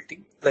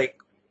accessibility, like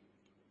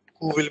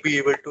who will be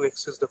able to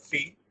access the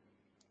field,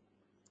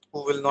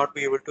 who will not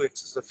be able to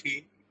access the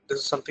field. This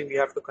is something we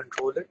have to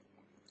control it.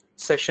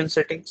 Session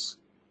settings,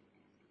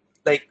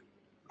 like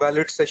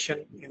valid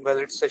session,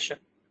 invalid session.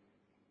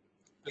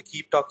 We'll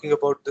keep talking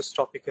about this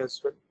topic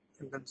as well.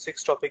 And then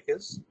sixth topic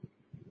is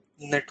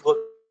network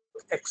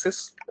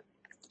access.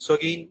 So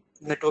again,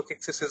 network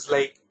access is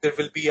like there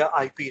will be a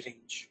IP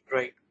range,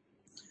 right?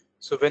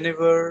 So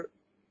whenever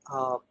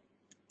uh,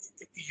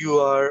 you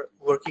are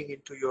working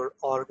into your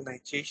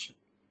organization,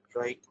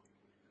 right?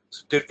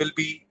 So there will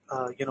be,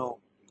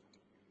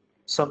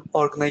 some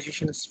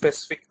organization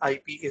specific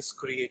IP is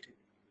created.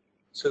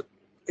 So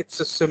it's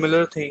a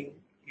similar thing.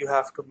 You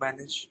have to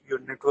manage your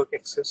network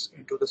access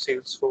into the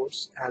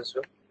Salesforce as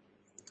well.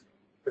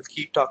 We'll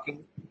keep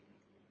talking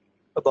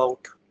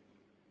about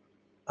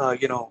uh,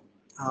 you know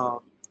uh,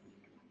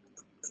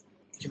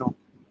 you know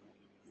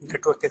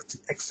network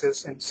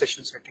access and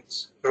session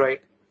settings,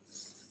 right?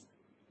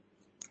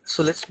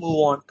 So let's move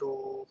on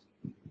to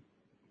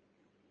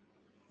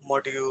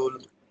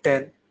module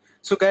 10.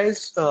 So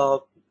guys,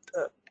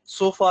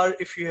 so far,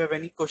 if you have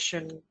any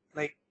question,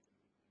 like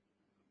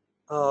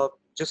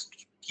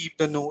just keep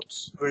the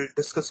notes. We'll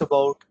discuss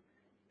about,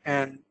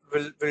 and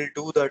we'll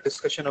do the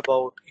discussion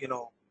about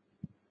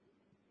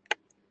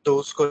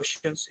those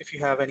questions if you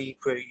have any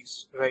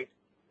queries, right?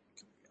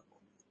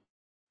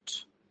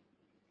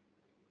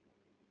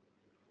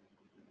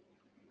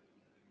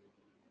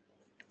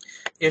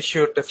 Yeah,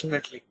 sure,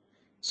 definitely.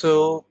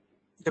 So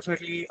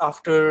definitely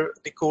after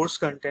the course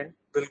content,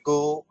 we'll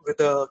go with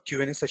a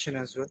Q&A session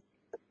as well.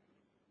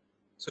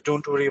 So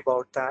don't worry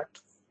about that.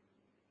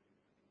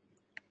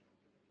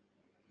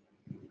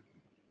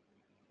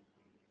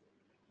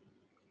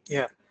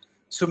 Yeah.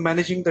 So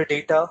managing the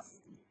data.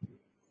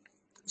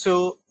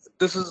 So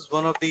this is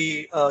one of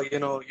the,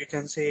 you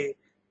can say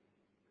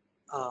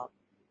uh,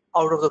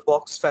 out of the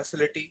box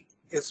facility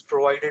is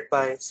provided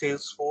by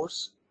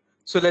Salesforce.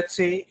 So let's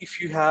say if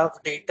you have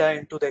data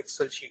into the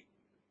Excel sheet,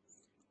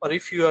 or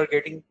if you are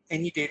getting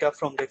any data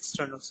from the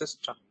external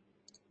system.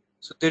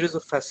 So there is a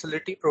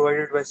facility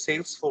provided by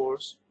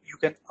Salesforce. You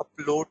can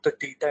upload the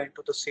data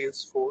into the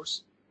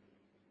Salesforce.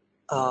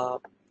 Uh,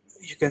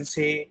 you can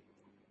say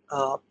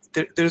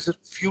there's a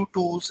few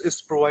tools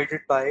is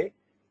provided by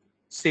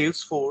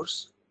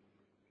Salesforce.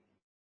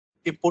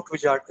 Import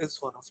Wizard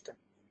is one of them,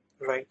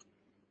 right?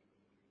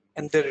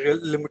 And the real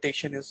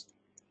limitation is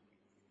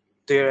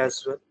there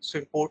as well. So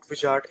Import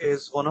Wizard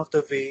is one of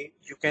the way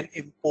you can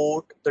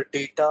import the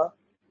data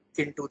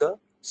into the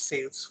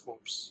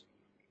Salesforce,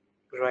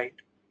 right?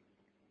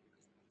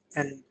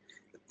 And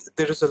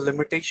there is a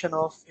limitation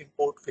of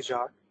Import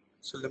Wizard.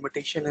 So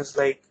limitation is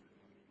like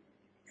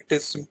it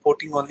is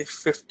importing only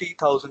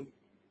 50,000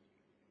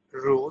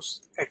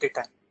 rows at a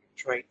time,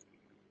 right?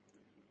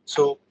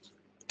 So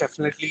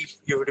definitely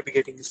you would be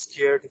getting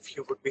scared if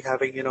you would be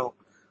having,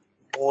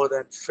 more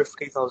than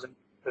 50,000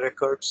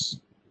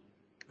 records,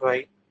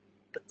 right?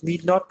 But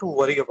need not to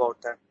worry about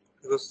that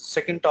because the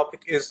second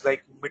topic is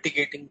like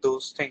mitigating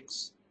those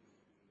things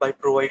by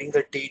providing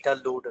the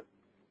data loader,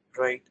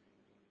 right?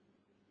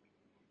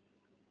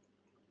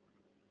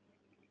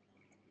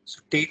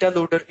 So data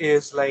loader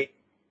is like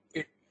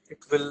it it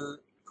will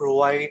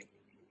provide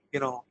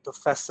the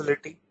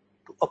facility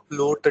to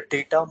upload the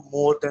data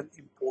more than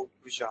import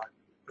wizard,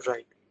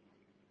 right?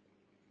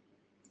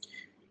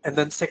 And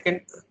then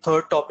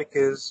third topic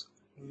is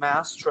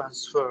mass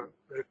transfer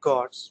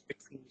records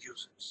between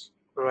users,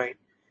 right?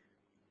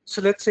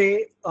 So let's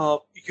say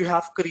you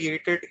have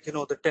created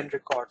the 10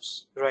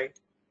 records, right?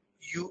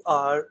 You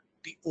are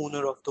the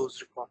owner of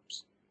those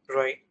records,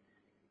 right?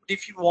 But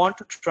if you want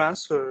to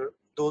transfer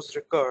those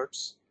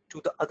records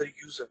to the other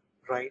user,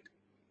 right?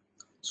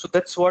 So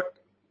that's what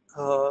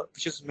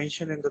which is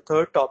mentioned in the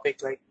third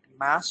topic, like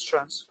mass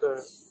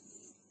transfer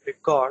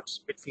records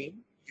between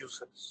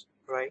users,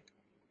 right?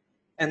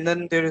 And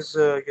then there is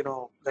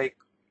like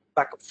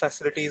backup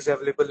facilities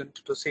available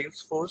into the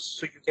Salesforce,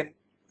 so you can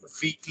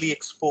weekly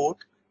export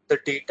the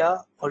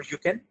data, or you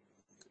can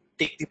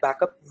take the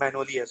backup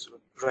manually as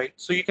well, right?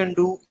 So you can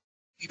do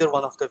either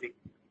one of the way,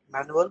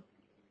 manual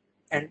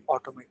and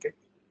automated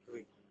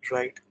way,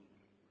 right?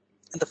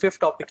 And the fifth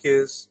topic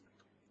is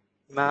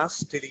mass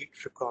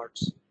delete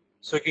records.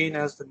 So again,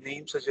 as the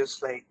name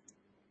suggests, like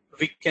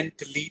we can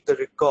delete the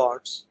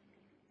records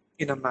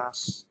in a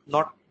mass,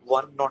 not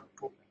one, not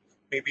two,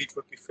 maybe it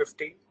would be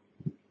 50,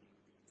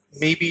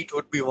 maybe it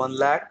would be 1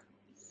 lakh,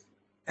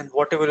 and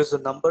whatever is the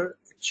number,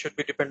 it should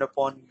be depend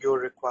upon your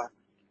requirement,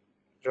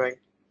 right?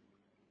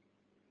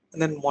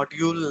 And then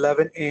module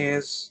 11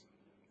 is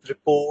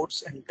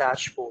reports and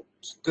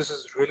dashboards. This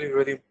is really,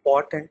 really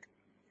important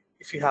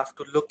if you have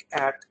to look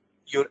at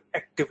your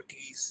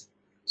activities.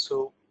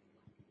 So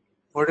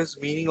what is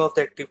meaning of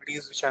the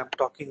activities which I'm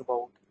talking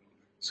about?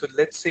 So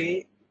let's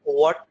say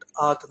what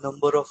are the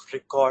number of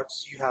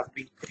records you have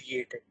been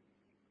created?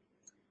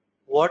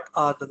 What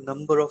are the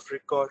number of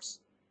records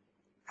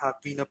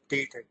have been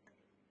updated,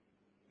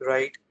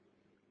 right?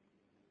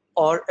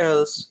 Or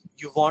else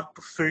you want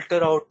to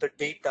filter out the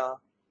data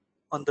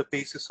on the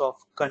basis of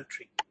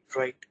country,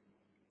 right?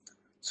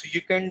 So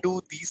you can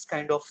do these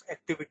kind of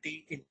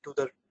activity into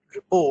the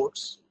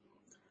reports,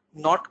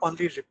 not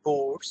only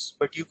reports,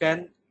 but you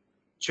can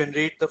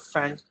generate the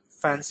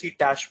fancy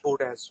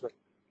dashboard as well.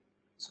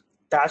 So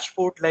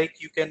dashboard,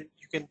 like you can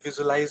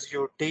visualize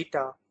your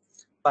data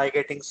by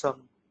getting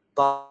some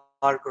bar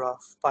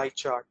graph, pie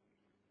chart.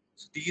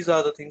 So these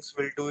are the things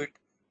we'll do it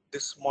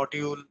this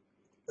module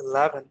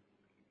 11,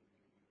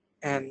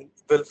 and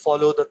we'll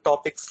follow the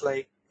topics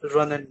like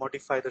run and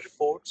modify the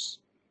reports,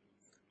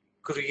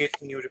 create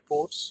new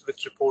reports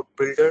with report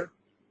builder,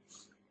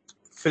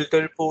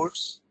 filter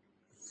reports.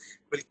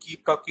 We'll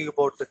keep talking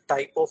about the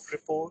type of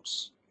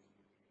reports,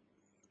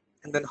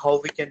 and then how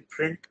we can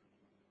print,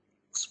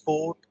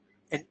 export,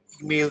 and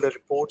email the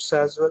reports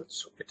as well.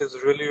 So it is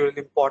really, really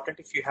important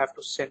if you have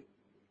to send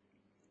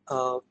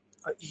an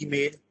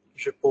email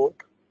report,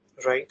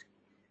 right?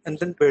 And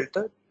then build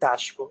the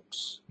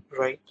dashboards,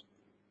 right?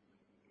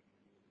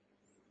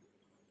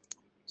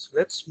 So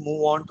let's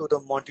move on to the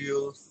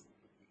module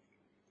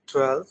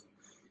 12.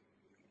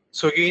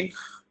 So again,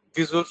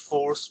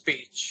 Visualforce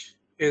page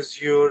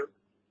is your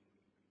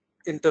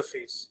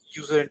interface,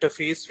 user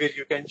interface, where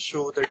you can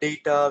show the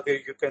data, where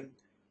you can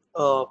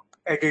uh,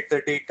 edit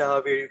the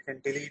data, where you can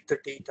delete the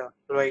data,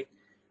 right?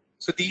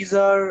 So these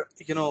are,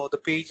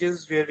 the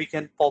pages where we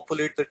can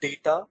populate the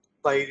data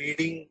by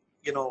reading,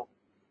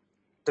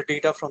 the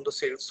data from the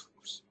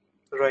Salesforce,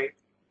 right?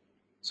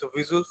 So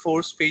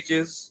Visualforce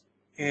pages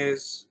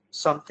is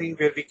something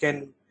where we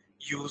can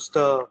use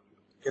the,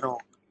 you know,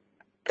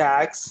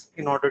 tags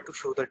in order to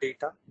show the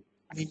data.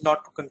 Need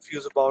not to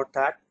confuse about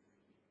that.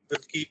 We'll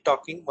keep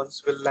talking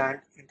once we'll land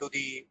into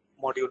the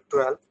module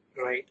 12,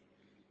 right?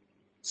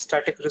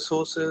 Static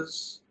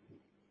resources,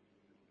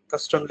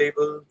 custom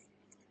label,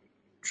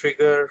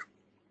 trigger.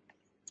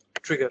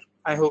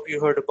 I hope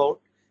you heard about.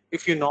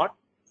 If you're not,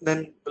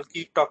 then we'll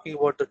keep talking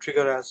about the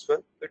trigger as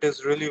well. It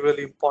is really,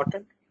 really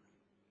important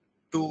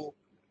to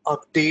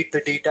update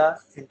the data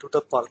into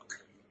the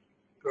bulk,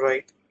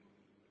 right?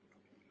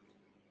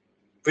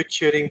 With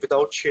sharing,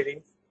 without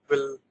sharing,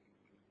 we'll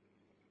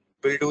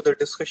do the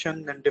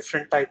discussion, and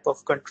different type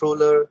of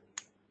controller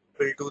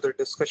will do the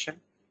discussion.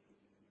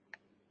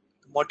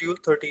 Module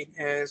 13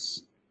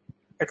 is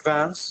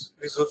advanced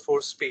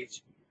Visualforce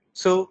page.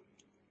 So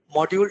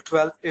module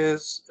 12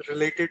 is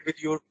related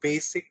with your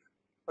basic,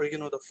 or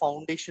the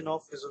foundation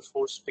of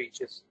Visualforce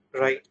pages,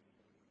 right?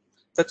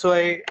 That's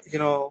why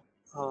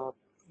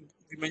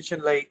we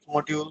mentioned like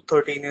module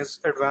 13 is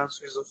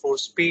advanced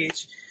Visualforce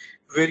page,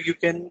 where you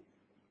can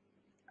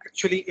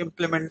actually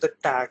implement the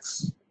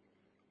tags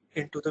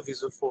into the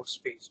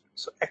Visualforce page.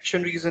 So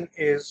action reason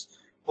is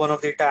one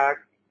of the tag,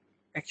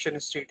 action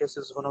status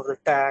is one of the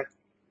tag,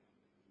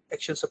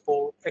 action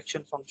support,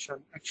 action function,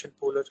 action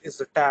polar is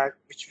the tag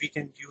which we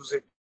can use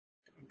it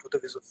into the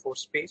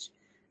Visualforce page.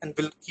 And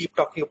we'll keep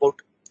talking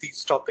about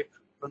these topics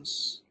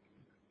once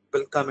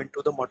we'll come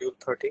into the module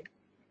 13.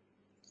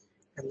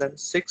 And then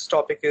sixth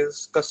topic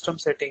is custom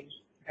setting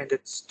and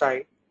its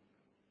type.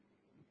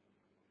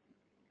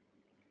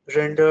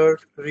 Render,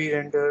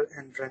 re-render,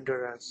 and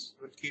render as.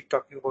 We'll keep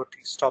talking about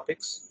these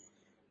topics,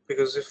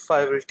 because if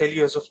I will tell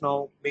you as of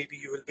now, maybe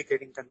you will be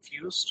getting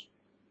confused.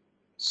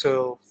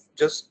 So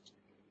just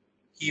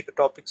keep the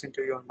topics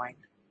into your mind.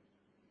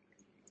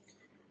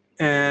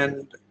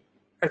 And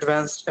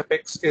advanced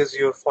epics is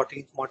your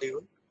 14th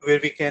module, where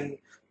we can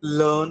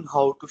learn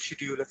how to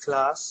schedule a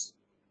class,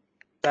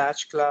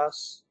 batch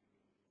class,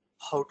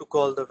 how to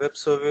call the web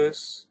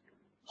service,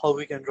 how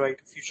we can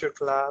write a future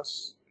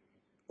class,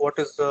 what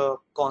is the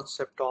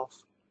concept of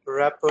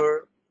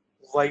wrapper,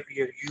 why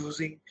we are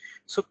using.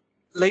 So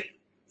like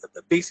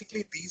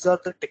basically these are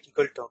the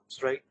technical terms,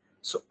 right?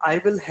 So I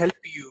will help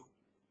you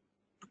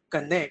to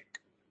connect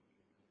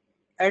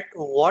at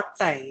what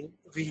time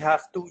we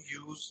have to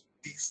use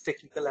these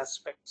technical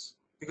aspects,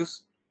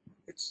 because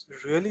it's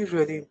really,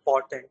 really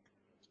important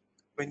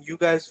when you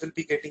guys will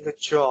be getting a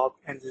job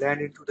and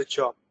land into the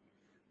job.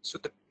 So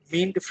the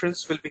main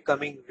difference will be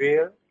coming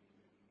where,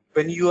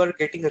 when you are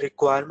getting a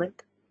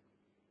requirement,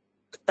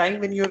 the time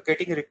when you are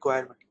getting a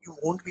requirement, you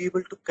won't be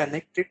able to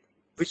connect it,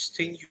 which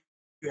thing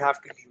you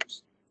have to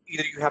use.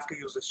 Either you have to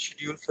use a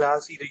schedule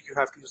class, either you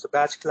have to use a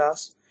batch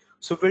class.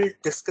 So we'll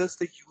discuss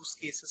the use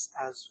cases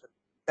as well.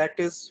 That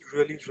is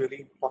really,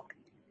 really important.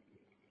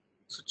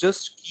 So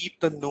just keep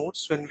the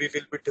notes when we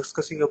will be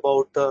discussing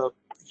about the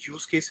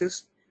use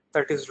cases.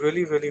 That is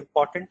really, really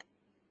important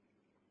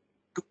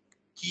to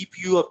keep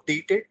you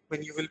updated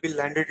when you will be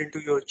landed into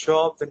your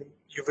job, when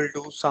you will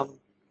do some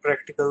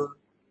practical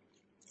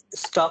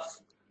stuff.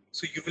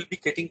 So you will be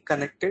getting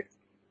connected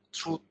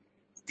through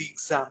the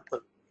example,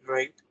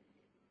 right?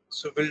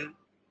 So we'll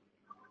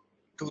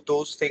do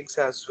those things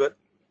as well.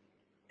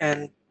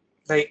 And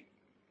like,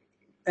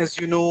 as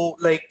you know,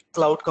 like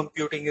cloud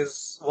computing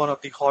is one of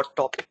the hot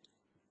topic.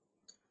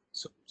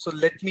 So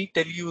let me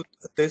tell you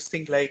this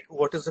thing, like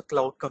what is the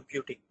cloud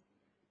computing?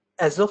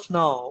 As of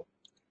now,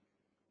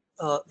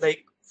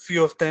 like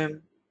few of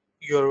them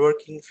you're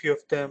working, few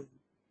of them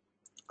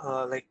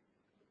like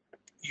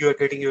you're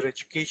getting your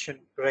education,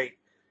 right?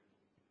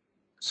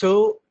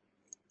 So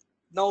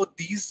now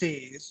these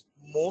days,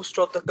 most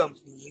of the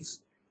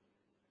companies,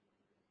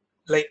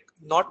 like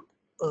not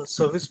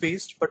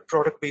service-based but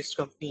product-based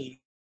companies,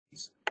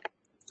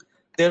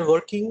 they're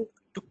working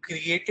to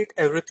create it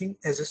everything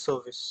as a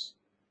service,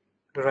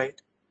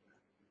 right?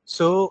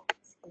 So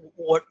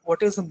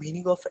what is the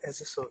meaning of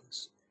as a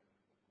service?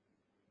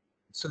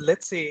 So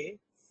let's say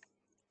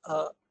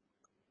uh,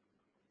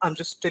 I'm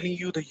just telling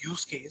you the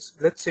use case.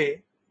 Let's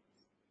say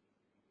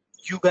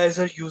you guys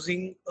are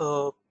using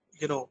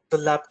the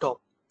laptop,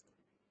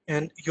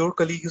 and your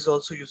colleague is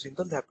also using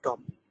the laptop.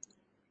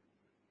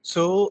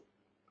 So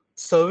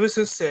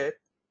services said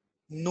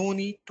no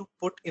need to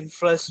put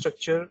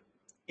infrastructure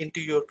into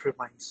your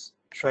premise,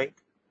 right?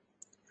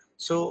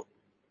 So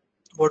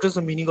what is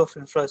the meaning of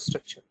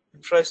infrastructure?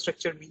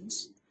 Infrastructure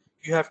means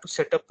you have to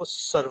set up a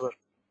server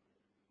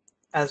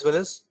as well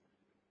as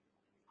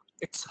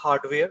its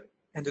hardware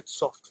and its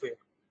software,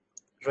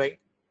 right?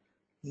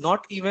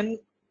 Not even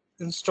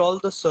install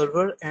the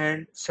server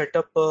and set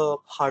up a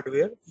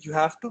hardware. You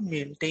have to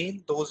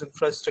maintain those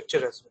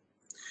infrastructure as well.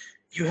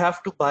 You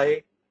have to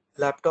buy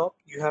laptop,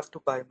 you have to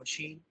buy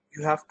machine,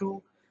 you have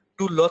to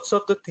do lots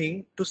of the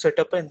thing to set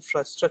up an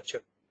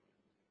infrastructure.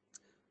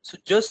 So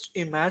just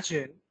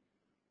imagine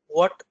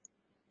what,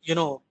 you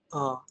know,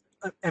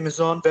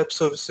 Amazon Web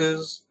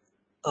Services,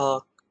 uh,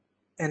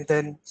 and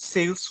then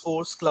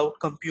Salesforce cloud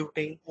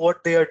computing,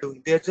 what they are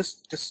doing. They are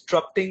just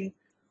disrupting,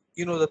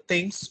 the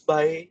things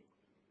by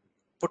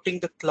putting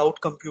the cloud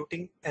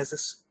computing as a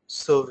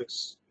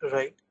service,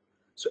 right?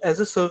 So as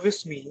a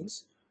service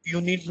means you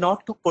need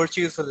not to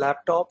purchase a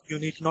laptop, you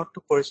need not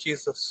to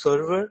purchase a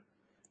server.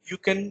 You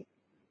can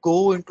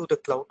go into the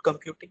cloud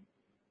computing,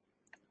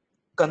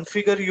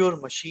 configure your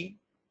machine.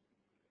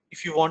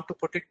 If you want to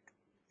put it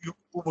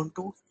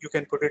Ubuntu, you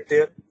can put it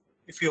there.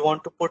 If you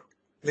want to put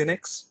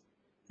Linux,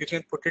 you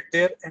can put it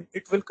there, and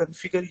it will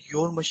configure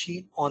your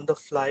machine on the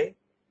fly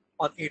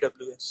on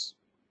AWS,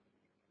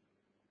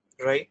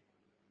 right?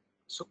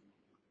 So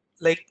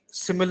like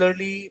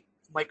similarly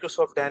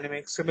Microsoft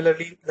Dynamics,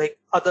 similarly like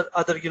other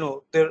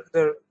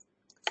there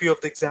few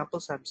of the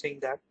examples I'm saying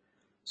that.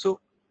 So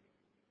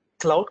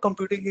cloud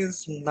computing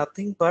is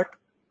nothing but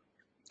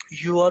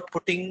you are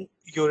putting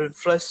your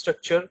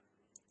infrastructure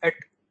at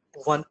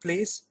one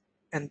place,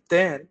 and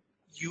then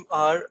you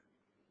are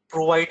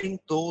providing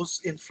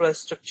those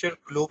infrastructure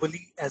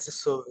globally as a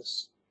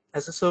service.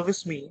 As a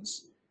service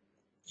means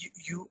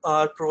you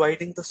are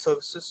providing the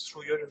services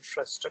through your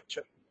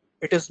infrastructure.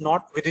 It is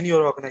not within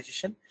your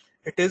organization,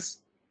 it is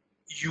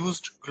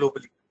used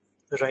globally,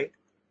 right?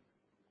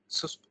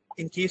 So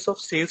in case of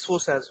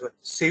Salesforce as well,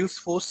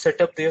 Salesforce set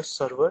up their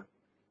server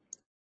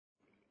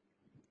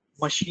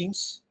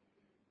machines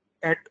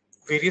at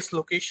various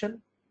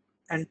location,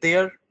 and they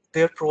are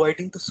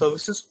providing the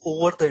services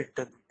over the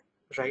internet,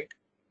 right?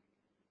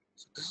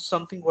 So this is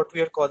something what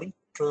we are calling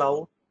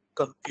cloud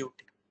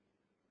computing.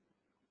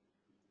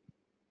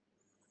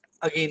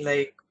 Again,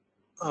 like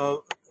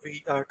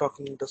we are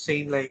talking the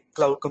same, like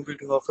cloud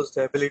computing offers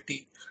the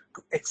ability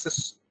to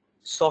access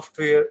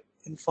software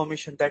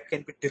information that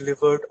can be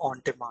delivered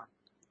on demand.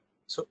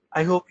 So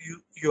I hope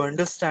you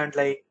understand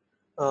like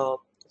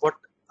what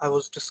I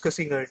was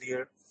discussing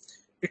earlier.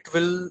 It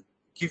will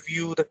give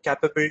you the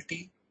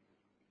capability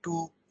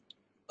to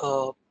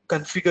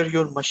configure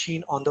your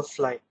machine on the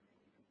fly,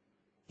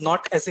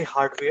 not as a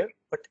hardware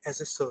but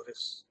as a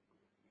service,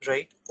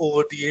 right?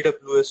 Over the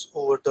AWS,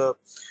 over the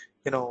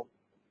you know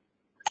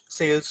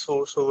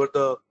Salesforce, over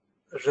the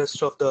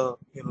rest of the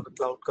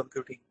cloud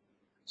computing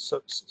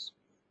services.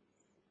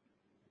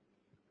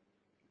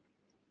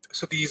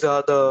 So these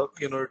are the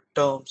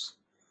terms: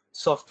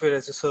 software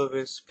as a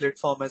service,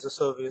 platform as a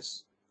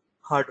service,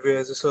 hardware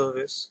as a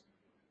service.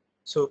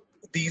 So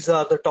these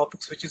are the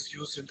topics which is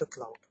used in the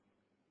cloud,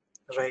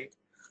 right?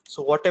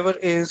 So whatever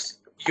is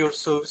your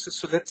services.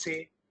 So let's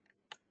say,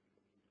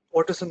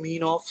 what is the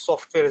mean of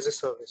software as a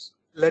service?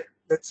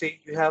 Let's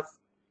say you have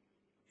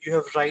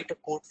write a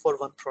code for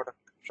one product,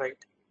 right?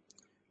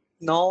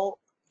 Now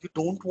you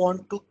don't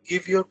want to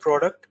give your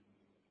product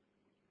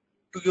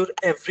to your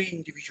every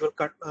individual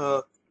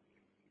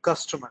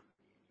customer,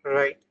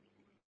 right?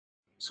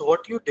 So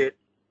what you did,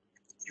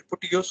 you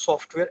put your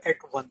software at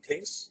one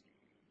place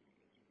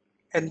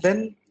and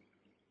then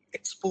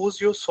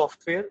expose your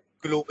software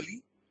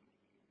globally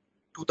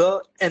to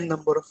the n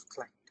number of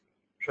clients,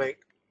 right?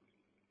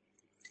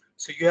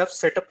 So you have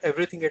set up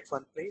everything at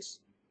one place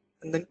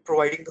and then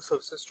providing the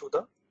services to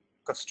the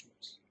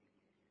customers.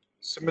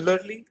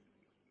 Similarly,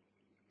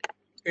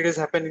 it has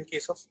happened in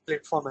case of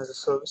platform as a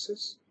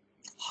services,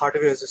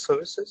 hardware as a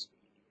services.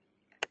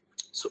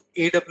 So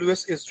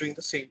AWS is doing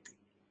the same thing.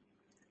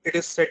 It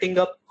is setting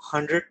up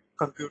 100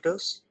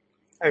 computers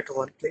at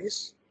one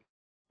place,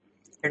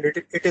 and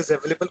it is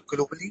available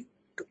globally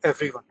to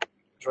everyone,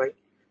 right?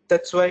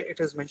 That's why it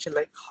is mentioned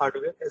like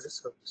hardware as a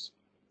service.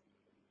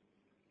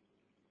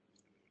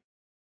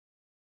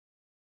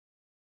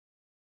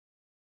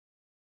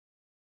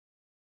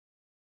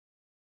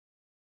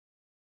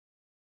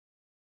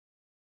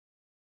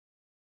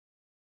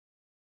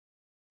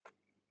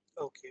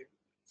 Okay,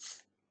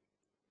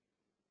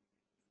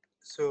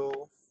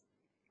 so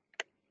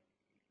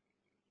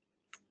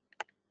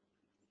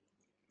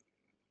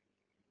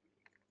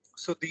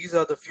these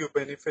are the few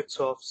benefits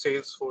of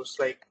Salesforce,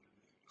 like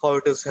how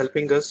it is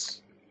helping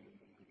us.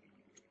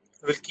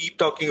 We'll keep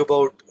talking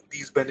about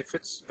these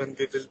benefits when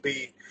we will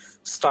be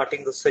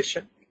starting the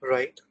session,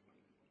 right?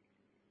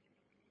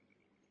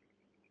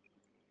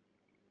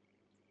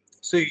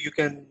 So you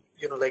can,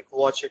 like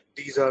watch it.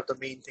 These are the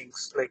main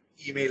things like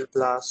email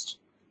blast,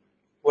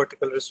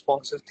 vertical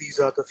responses. These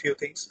are the few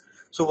things.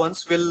 So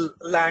once we'll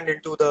land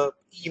into the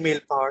email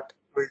part,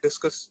 we'll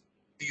discuss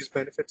these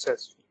benefits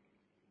as well.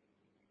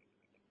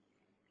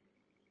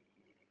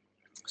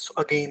 So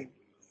again,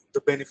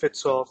 the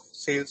benefits of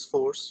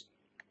Salesforce.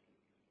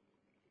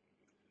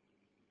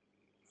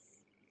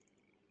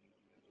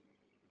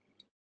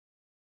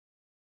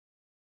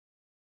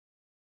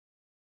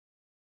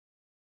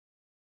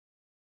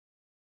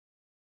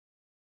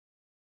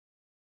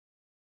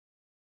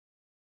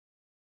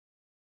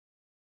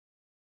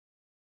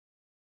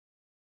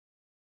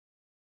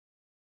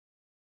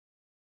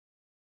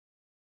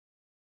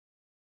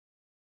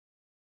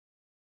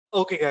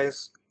 Okay,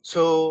 guys.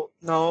 So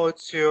now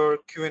it's your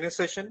Q&A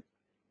session.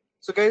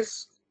 So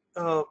guys,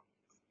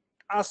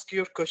 ask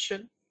your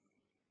question.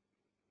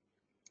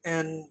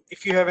 And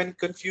if you have any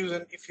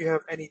confusion, if you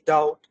have any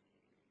doubt,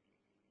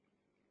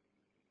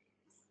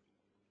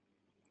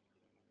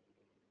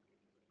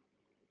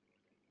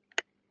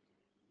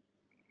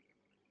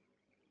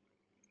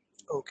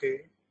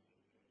 okay,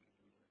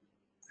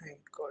 I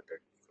got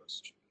it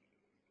first.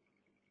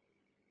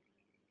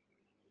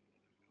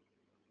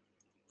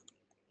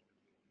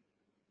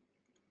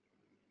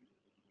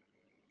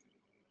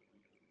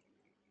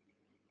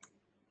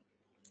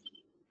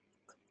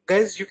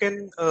 Guys, you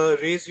can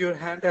raise your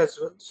hand as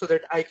well so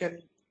that I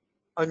can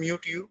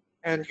unmute you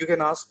and you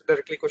can ask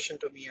directly question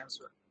to me as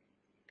well.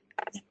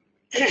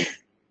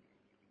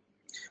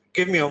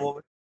 Give me a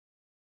moment.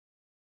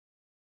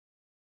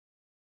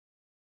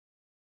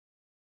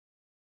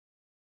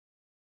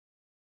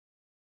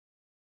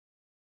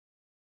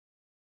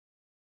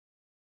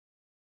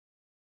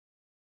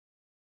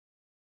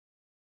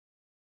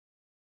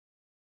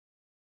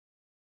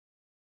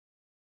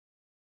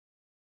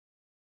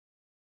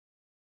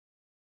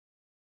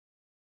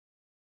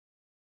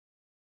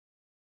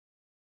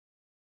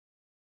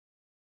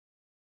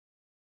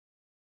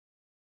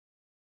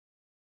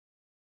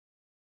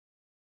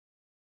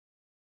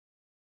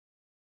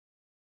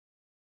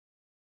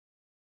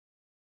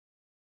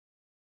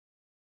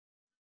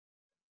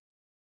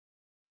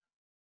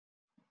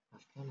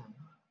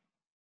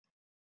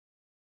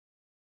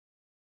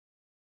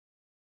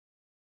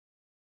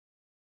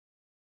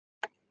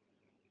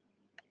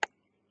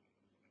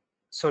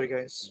 Sorry,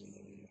 guys.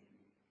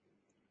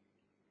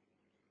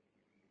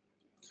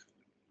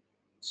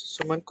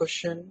 Suman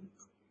question,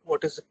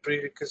 what is the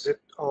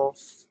prerequisite of?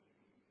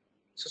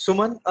 So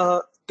Suman,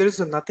 there is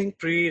nothing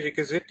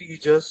prerequisite. You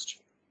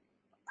just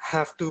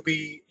have to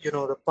be,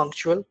 the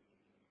punctual.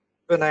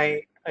 When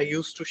I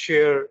used to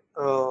share,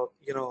 when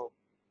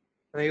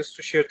I used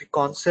to share the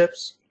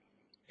concepts,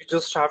 you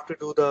just have to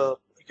do the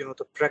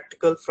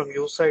practical from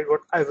your side,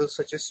 what I will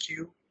suggest to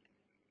you,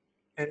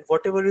 and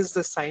whatever is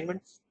the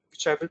assignment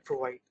which I will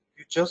provide,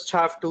 you just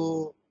have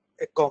to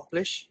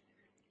accomplish.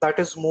 That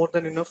is more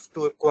than enough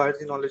to acquire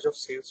the knowledge of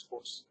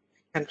Salesforce.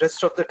 And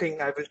rest of the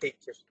thing I will take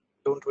care.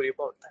 Don't worry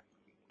about that.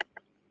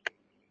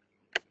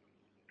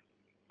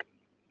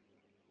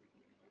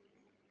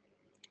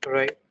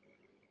 Right.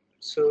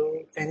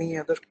 So any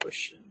other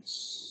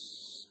questions?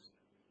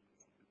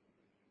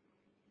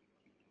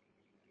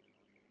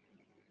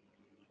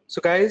 So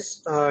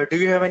guys, do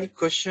you have any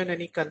question,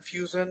 any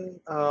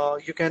confusion?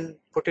 You can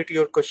put it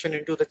your question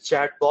into the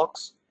chat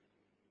box.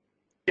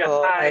 Yeah,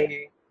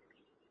 hi.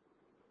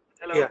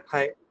 Hello. Yeah,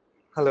 hi.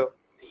 Hello.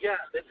 Yeah,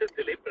 this is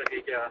Dilip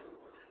Raheja.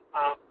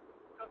 Uh,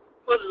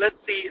 well, let's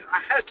see.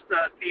 I had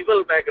a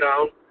civil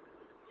background,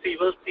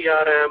 civil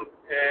CRM,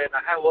 and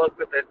I have worked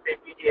with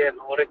SAP and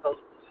Oracle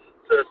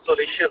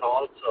solution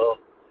also.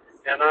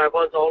 And I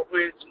was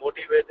always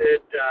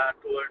motivated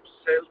towards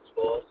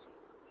Salesforce.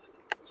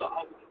 So,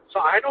 so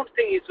I don't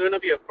think it's going to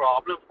be a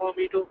problem for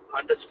me to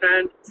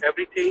understand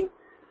everything.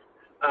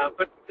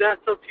 But there's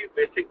a few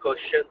basic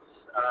questions.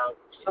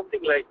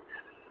 Something like,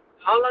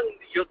 how long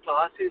your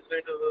class is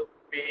going to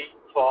be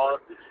for,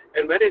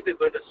 and when is it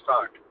going to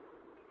start?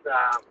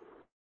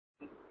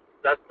 Um,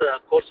 that's the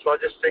course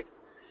logistics.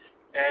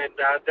 And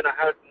then I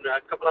had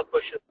a couple of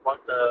questions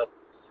about the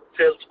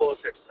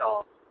Salesforce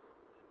itself.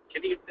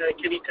 Can you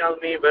tell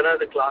me when are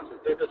the classes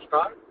going to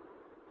start?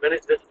 When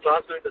is this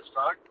class going to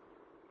start?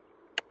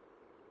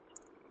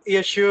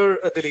 Yeah, sure,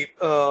 Dilip.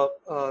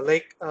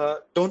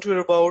 Don't worry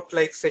about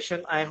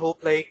session. I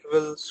hope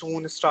we'll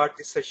soon start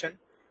this session,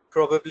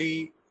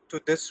 probably to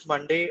this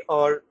Monday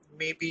or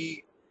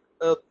maybe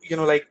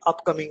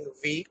upcoming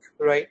week,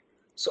 right?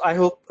 So I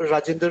hope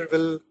Rajinder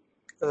will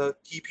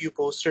keep you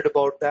posted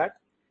about that.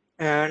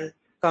 And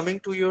coming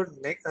to your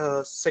next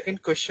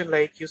second question,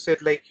 like you said,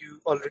 you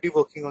already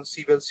working on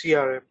Civil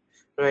CRM,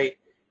 right?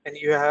 And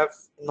you have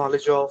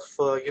knowledge of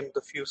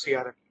the few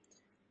CRM.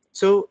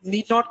 So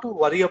need not to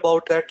worry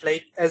about that.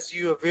 Like as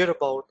you aware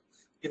about,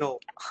 you know,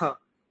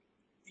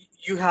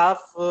 you have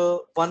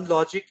one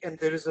logic and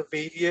there is a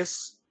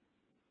various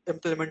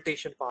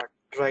implementation part,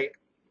 right?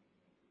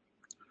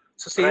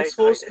 So Right, right.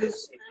 Salesforce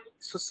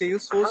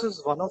Uh-huh.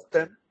 is one of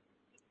them.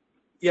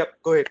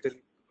 Yep, go ahead,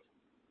 Dilip.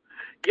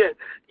 Yeah,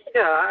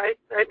 yeah.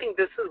 I think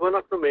this is one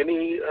of the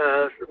many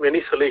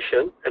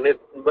solutions, and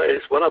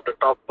it's one of the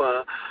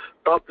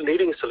top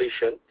leading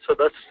solution. So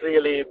that's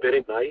really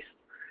very nice.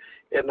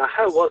 And I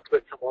have worked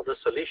with some other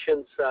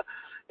solutions,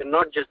 and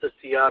not just the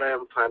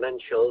CRM,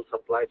 financial,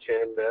 supply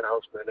chain,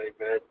 warehouse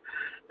management,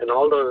 and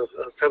all the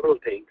several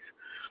things.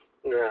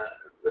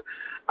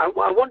 I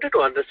wanted to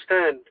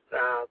understand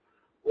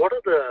what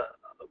are the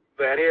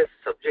various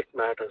subject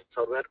matters,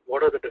 or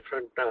what are the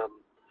different,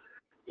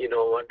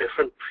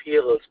 different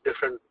fields,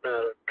 different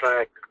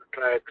tracks.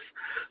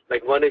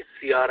 Like one is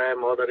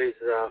CRM, other is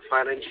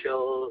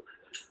financial,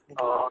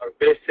 or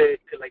basic,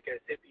 like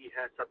SAP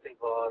has something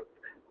for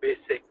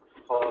basic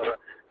for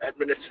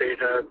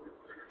administrator.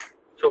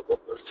 So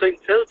in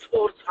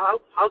Salesforce, how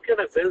can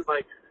I build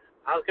my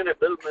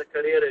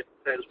career in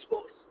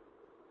Salesforce?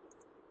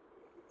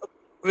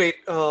 Great.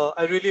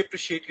 I really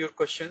appreciate your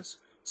questions.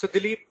 So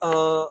Dilip,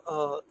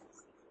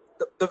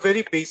 the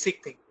very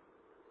basic thing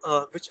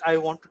which I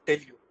want to tell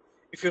you,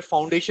 if your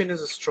foundation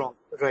is strong,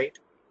 right?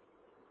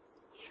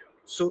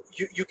 So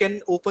you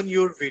can open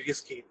your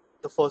various game,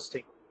 the first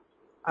thing.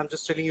 I'm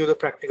just telling you the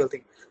practical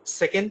thing.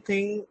 Second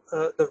thing,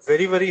 the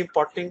very, very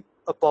important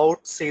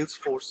about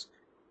Salesforce,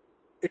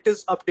 it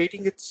is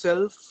updating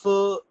itself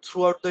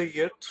throughout the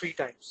year 3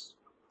 times,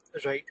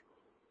 right?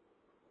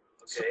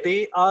 So Okay.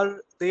 they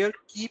are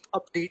keep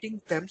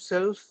updating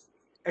themselves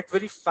at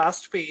very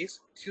fast pace.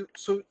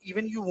 So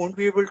even you won't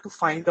be able to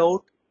find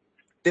out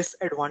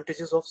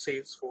disadvantages of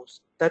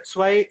Salesforce. That's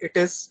why it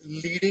is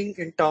leading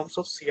in terms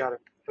of CRM,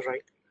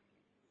 right?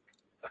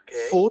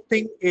 Okay. Fourth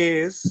thing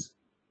is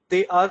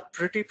they are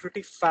pretty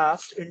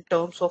fast in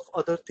terms of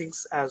other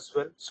things as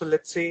well. So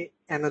let's say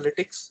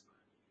analytics,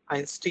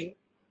 Einstein,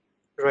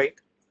 right?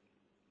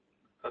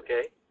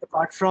 Okay.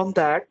 Apart from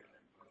that,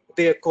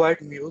 they acquired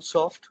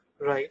MuleSoft,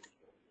 right?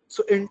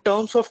 So in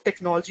terms of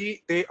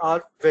technology, they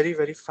are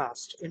very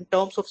fast. In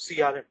terms of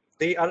CRM,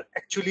 they are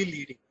actually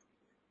leading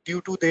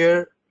due to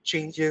their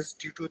changes,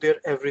 due to their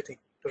everything,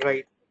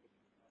 right?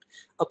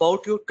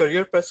 About your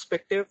career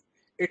perspective,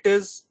 it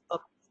is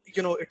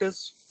it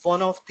is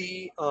one of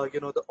the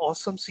the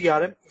awesome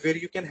CRM where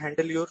you can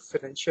handle your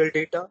financial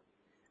data.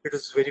 It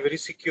is very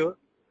secure.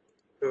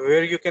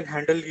 Where you can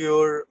handle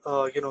your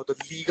the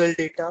legal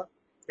data.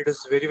 It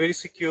is very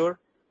secure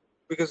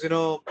because I'm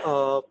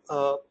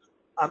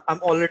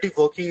already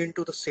working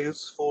into the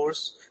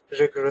Salesforce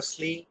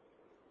rigorously.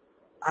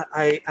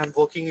 I am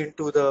working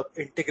into the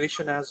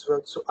integration as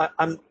well. So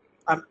I'm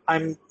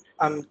I'm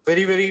I'm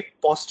very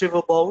positive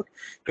about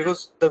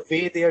because the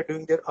way they are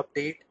doing their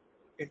update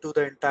into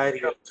the entire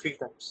year Sure. 3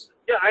 times.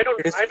 Yeah,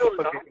 It is I keep don't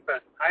doubt updating.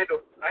 that.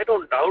 I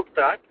don't doubt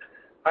that.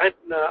 I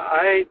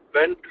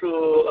went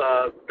through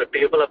the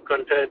table of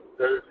content,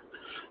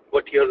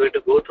 what you're going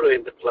to go through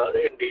in the class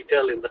in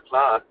detail in the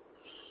class,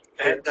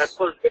 and that Yes.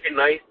 was very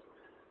nice.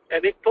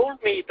 And it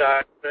told me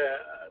that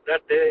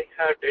they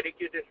have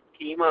dedicated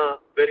schema,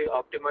 very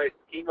optimized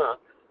schema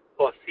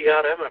for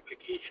CRM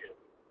application.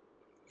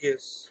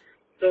 Yes.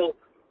 So,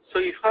 so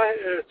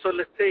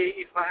let's say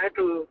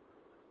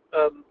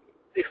um,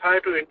 if I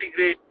had to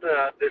integrate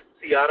this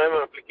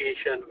CRM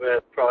application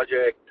with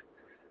project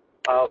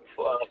of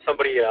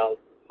somebody else,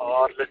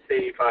 or let's say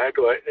if I had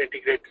to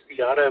integrate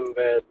CRM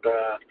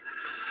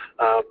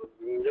um,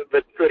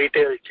 with the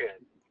retail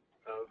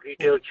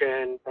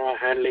chain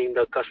handling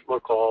the customer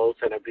calls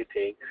and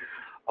everything,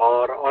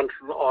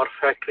 or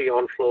factory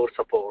on floor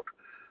support.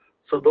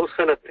 So those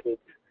kind of things.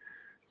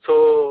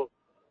 So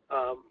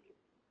um,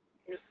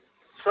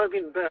 so I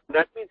mean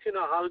that means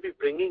I'll be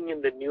bringing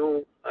in the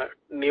new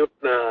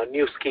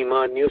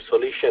schema, new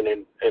solution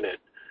in it.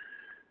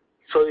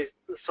 So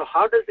so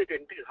how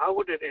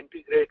would it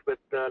integrate with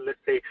let's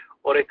say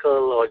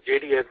Oracle or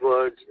JD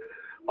Edwards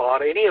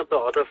or any of the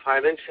other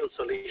financial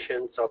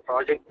solutions or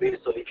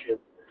project-based solutions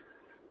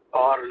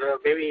or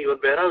maybe even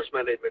warehouse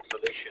management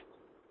solutions?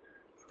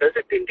 Does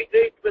it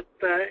integrate with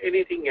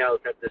anything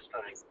else at this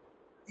time?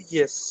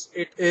 Yes,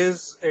 it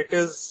is. It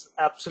is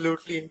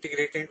absolutely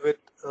integrated with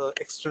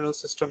external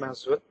system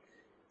as well.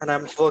 And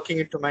I'm working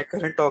into my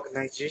current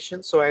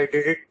organization, so I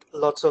did it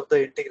lots of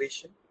the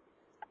integration.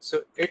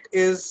 So it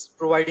is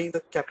providing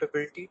the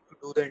capability to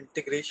do the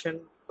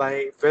integration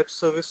by web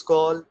service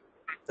call,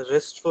 the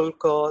RESTful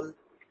call,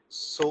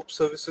 SOAP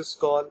services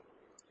call.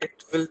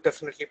 It will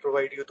definitely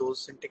provide you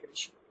those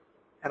integration.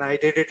 And I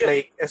did it Yes,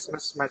 like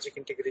SMS magic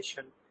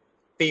integration,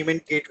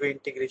 payment gateway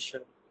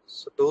integration.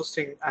 So those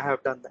things I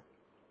have done that.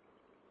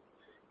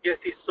 yes,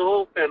 the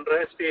SOAP and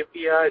REST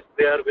APIs,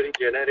 they are very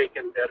generic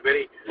and they are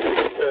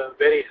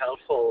very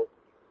helpful.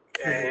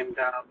 Mhm. And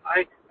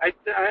I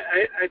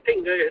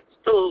think it's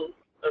still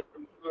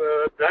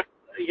that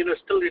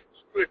still it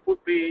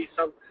would be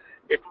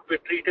it would be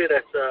treated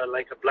as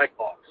like a black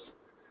box.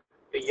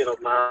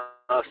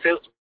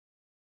 Salesforce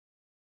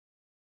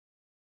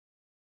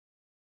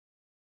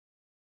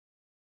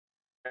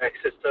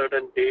access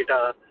certain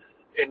data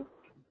in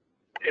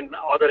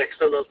other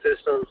external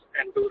systems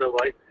and do the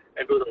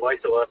vice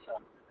versa.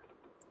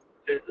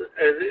 Is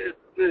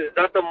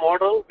that the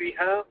model we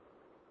have?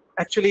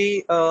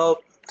 Actually,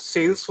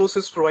 Salesforce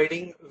is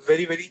providing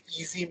very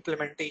easy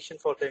implementation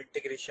for the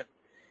integration.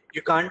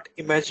 You can't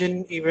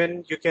imagine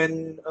even you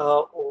can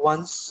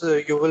once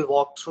you will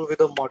walk through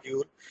with a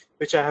module,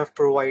 which I have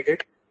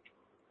provided,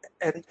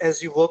 and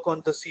as you work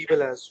on the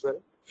CWIL as well,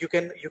 you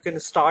can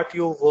start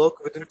your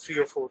work within 3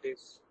 or 4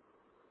 days.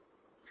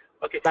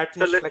 Okay. That So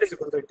much let's say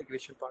flexible the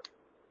integration part.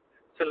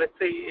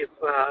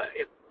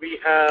 if we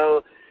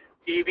have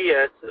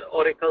EBS,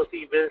 Oracle's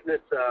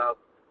e-business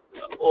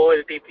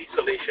OLTP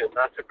solution,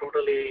 that's a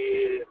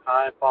totally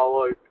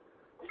high-powered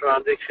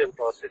transaction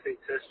processing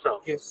system.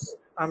 Yes,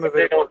 I'm But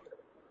aware they don't, about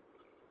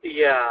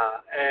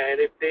yeah, and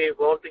if they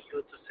want to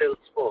use the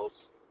Salesforce,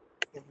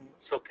 it.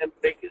 Hmm.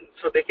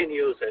 they can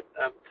use it.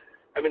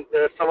 I mean,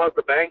 some of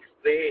the banks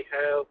they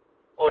have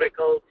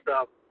Oracle's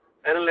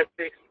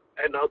analytics,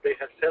 and now they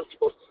have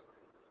Salesforce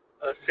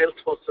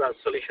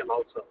solution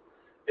also.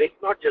 It's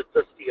not just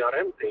the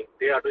CRM thing;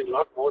 they are doing a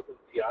lot more than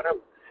CRM.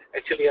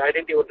 Actually, I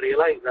didn't even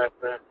realize that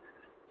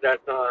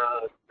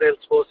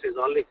Salesforce is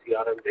only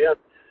CRM.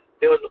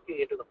 They were looking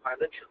into the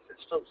financial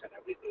systems and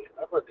everything.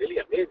 That was really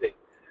amazing.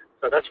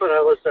 So that's where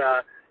I was,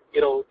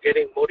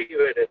 getting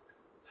motivated.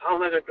 How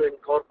am I going to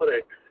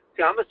incorporate?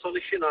 See, I'm a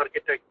solution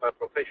architect by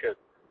profession.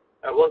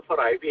 I work for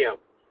IBM,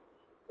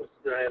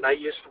 and I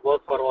used to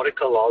work for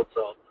Oracle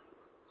also.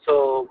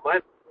 So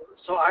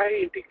I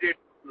integrate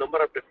number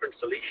of different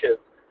solutions,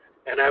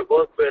 and I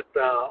work with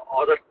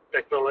other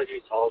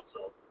technologies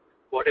also,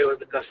 whatever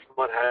the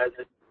customer has.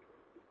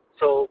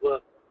 So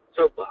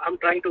I'm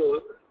trying to.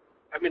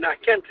 I mean, I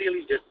can't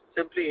really just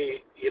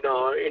simply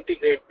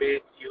integrate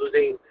based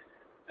using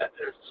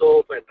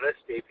SOAP and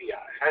REST API.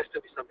 It has to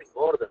be something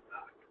more than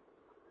that.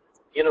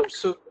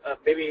 So,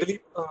 Maybe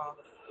Dilip,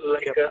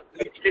 like yeah,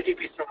 Dilip,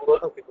 HTTP server.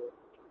 okay, go ahead.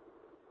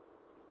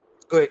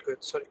 Go ahead, go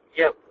ahead. Sorry.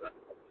 Yeah,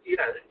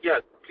 yeah.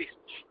 Please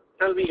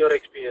tell me your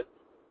experience.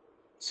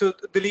 So,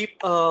 Dilip,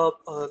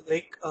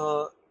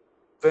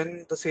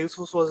 when the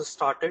Salesforce was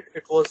started,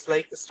 it was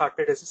like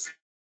started as a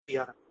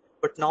CRM,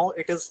 but now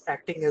it is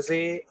acting as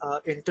a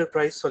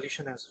enterprise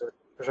solution as well,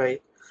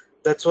 right?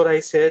 That's what I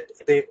said.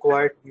 They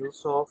acquired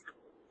MuleSoft,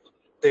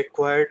 they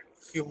acquired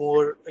few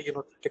more,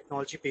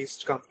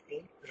 technology-based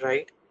company,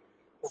 right?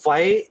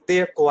 Why they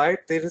acquired,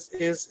 there is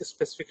a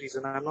specific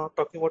reason. I'm not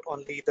talking about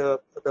only the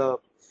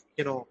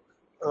you know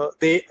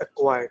they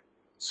acquired.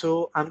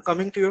 So I'm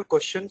coming to your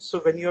question. So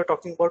when you are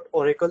talking about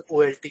Oracle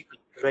OLTP,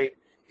 right,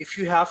 if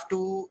you have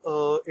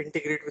to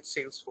integrate with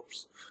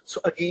Salesforce, so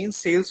again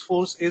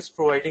Salesforce is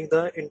providing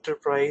the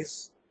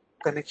enterprise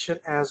connection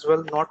as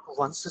well, not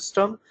one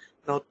system.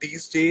 Now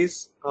these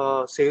days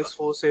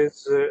Salesforce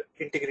is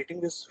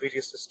integrating with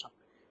various systems.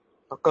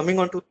 Now, coming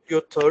on to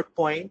your third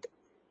point,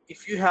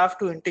 if you have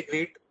to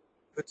integrate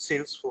with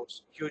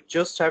Salesforce, you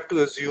just have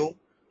to assume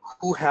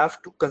who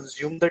have to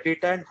consume the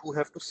data and who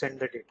have to send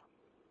the data.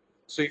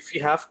 So if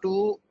you have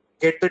to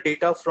get the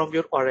data from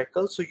your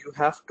Oracle, so you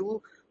have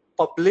to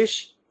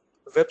publish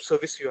web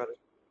service URL.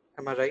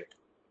 Am I right?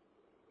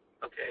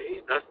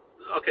 Okay,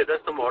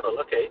 that's the model.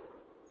 Okay.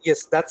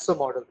 Yes, that's the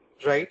model,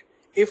 right?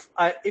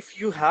 If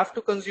you have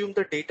to consume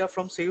the data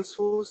from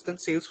Salesforce, then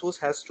Salesforce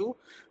has to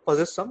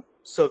possess some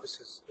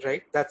services,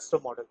 right? That's the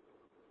model.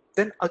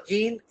 Then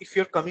again, if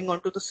you're coming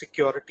onto the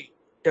security,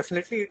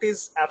 definitely it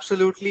is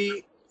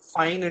absolutely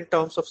fine in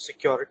terms of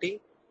security.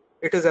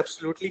 It is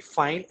absolutely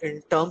fine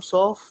in terms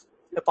of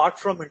apart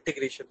from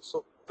integration.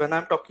 So when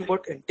I'm talking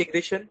about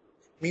integration,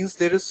 means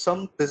there is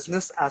some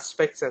business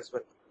aspects as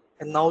well.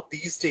 And now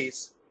these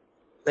days,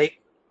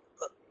 like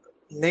uh,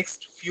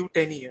 next few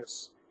 10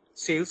 years,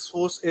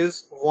 Salesforce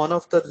is one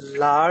of the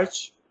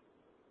large,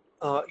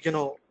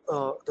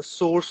 the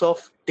source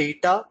of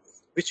data,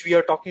 which we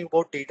are talking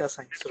about data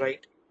science,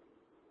 right?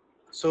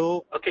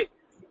 So Okay.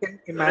 you can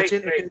Right.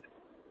 imagine it Right. is,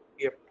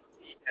 yep.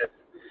 Yes.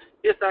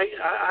 Yes.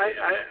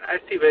 I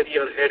see where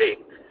you're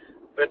heading,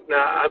 but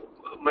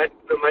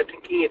my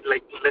thinking is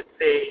like, let's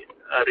say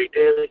a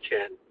retail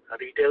chain. A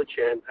retail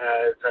chain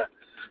has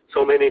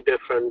so many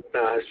different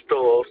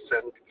stores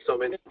and so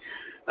many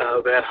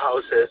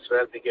warehouses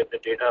where they get the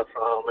data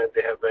from, and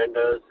they have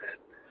vendors and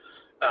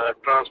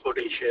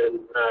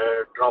transportation,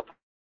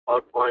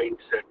 drop-out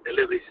points, and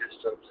delivery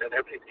systems, and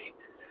everything.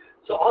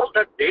 So all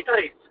that data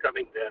is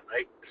coming there,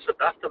 right? So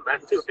that's the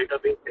massive Yes.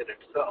 database in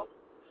itself.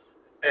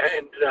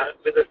 And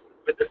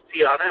with the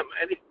CRM,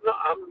 and it's not,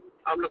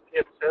 I'm looking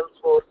at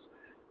Salesforce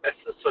as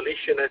a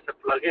solution, as a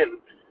plugin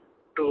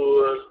to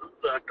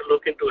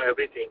look into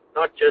everything,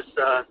 not just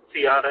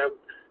CRM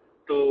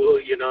to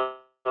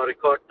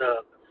record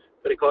the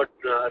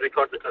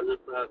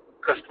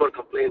customer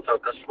complaints or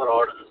customer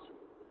orders.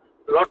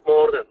 A lot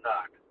more than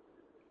that.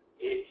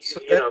 So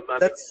I mean,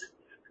 that's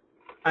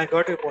I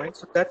got your point.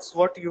 So that's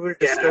what you will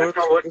yeah. discover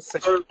So through this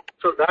session.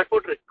 that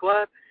would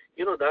require,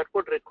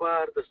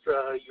 this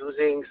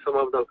using some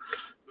of the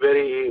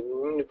very,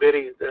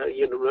 very,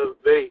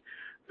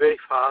 very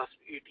fast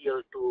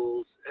ETL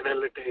tools,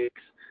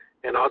 analytics,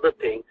 and other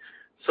things.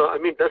 So I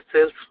mean, does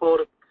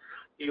Salesforce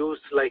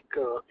use like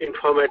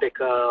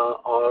Informatica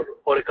or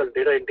Oracle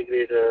Data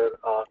Integrator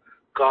or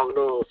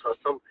Cognos or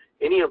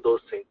any of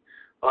those things,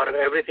 or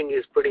everything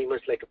is pretty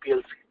much like a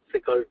PLC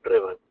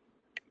driven?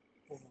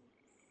 Mhm.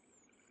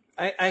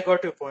 I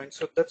got your point.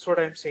 So that's what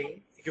I'm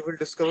saying. You will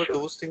discover Sure.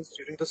 those things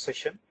during the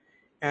session.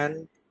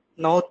 And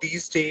Now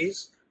these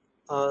days,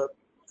 uh,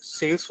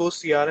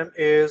 Salesforce CRM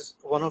is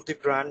one of the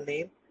brand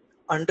name.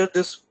 Under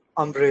this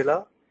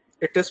umbrella,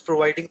 it is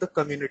providing the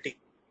community.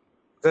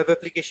 Web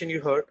application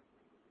you heard,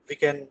 we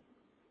can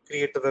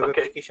create the web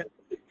Okay. application.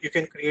 You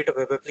can create a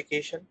web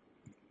application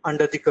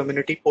under the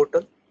community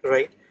portal,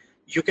 right?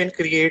 You can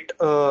create,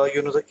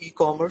 the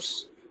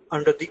e-commerce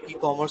under the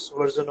e-commerce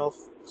version of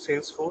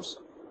Salesforce.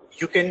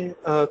 You can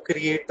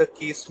create the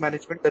case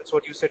management. That's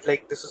what you said.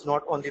 Like this is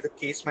not only the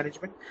case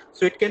management,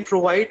 so it can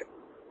provide.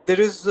 There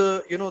is,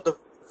 the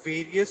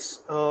various,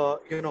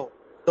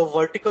 the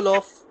vertical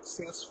of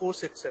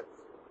Salesforce itself.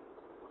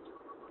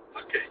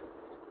 Okay.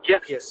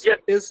 Yes. Yes, Yes.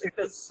 it is. It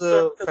So, is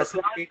so the class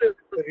facilitate is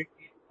the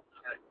retail.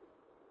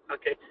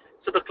 okay.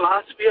 So the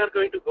class we are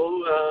going to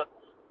go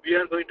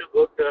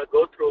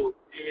through.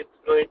 It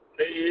will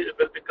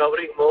be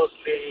covering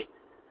mostly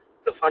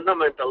the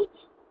fundamentals,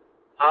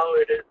 how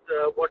it is,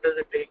 what does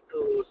it take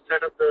to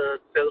set up the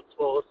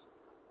Salesforce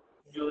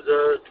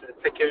users, and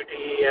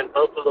security and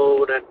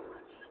workload and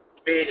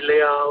page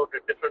layout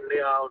and different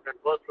layout and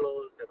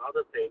workflows and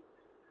other things.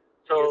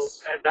 So,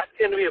 Yes, and that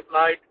can be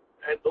applied,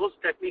 and those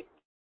techniques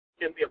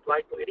can be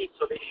applied to any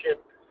solution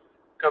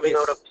coming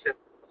out of yes,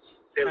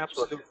 Salesforce.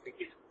 absolutely,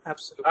 Okay,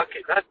 absolutely.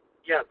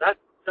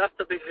 that's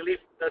the big relief.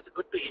 That's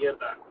good to hear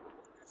that.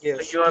 So Yes,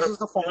 this is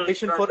the you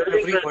foundation are for building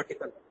every the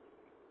vertical.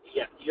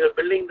 yeah you are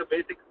building the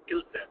basic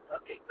skill set.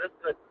 Okay, that's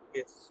good.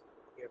 Yes.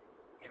 Yeah.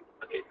 Yeah.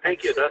 Okay, thank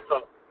Thank you you. so That's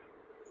much. all.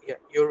 Yeah,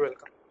 you're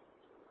welcome.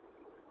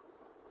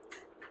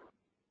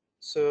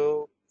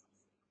 So,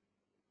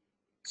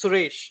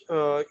 Suresh,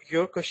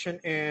 your question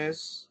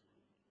is,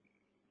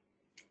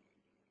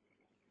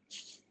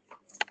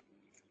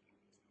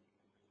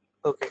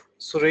 okay.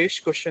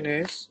 Suresh question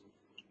is,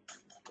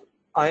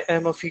 I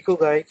am a FICO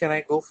guy. Can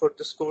I go for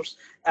this course?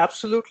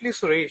 Absolutely,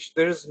 Suresh.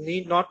 There is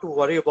need not to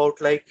worry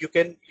about, like you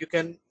can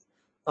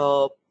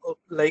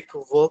like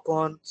work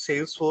on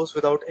Salesforce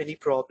without any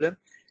problem.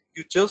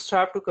 You just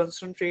have to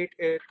concentrate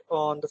it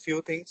on the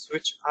few things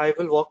which I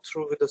will walk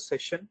through with the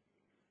session.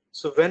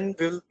 So when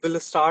we'll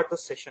start the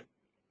session,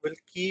 we'll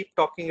keep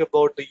talking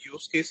about the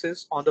use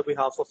cases on the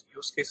behalf of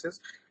use cases.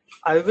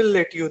 I will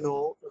let you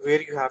know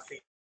where you have to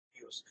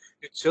use.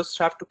 You just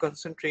have to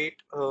concentrate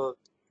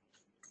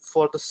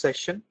for the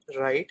session,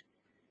 right?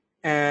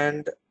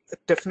 And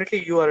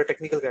definitely you are a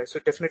technical guy, so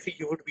definitely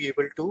you would be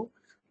able to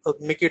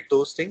make it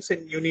those things,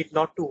 and you need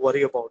not to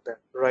worry about them,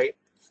 right?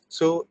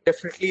 So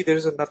definitely there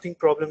is a nothing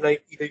problem,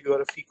 like either you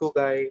are a FICO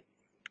guy,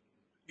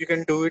 you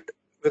can do it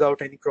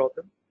without any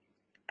problem.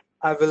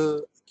 I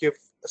will give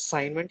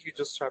assignment, you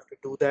just have to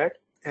do that,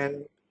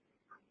 and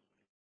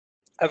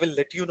I will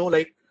let you know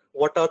like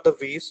what are the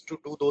ways to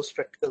do those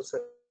practical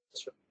sessions.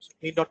 So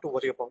you need not to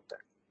worry about that.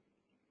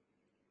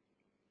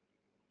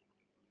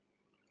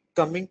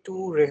 Coming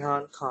to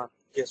Rehan Khan,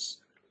 yes.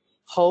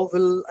 How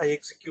will I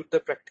execute the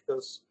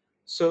practicals?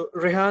 So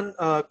Rehan,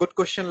 good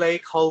question,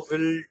 like how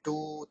will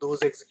do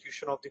those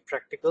execution of the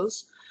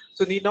practicals?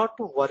 So need not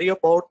to worry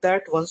about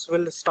that. Once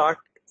we'll start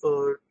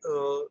to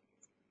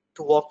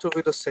walk through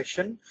with the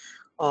session,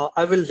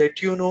 I will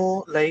let you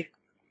know like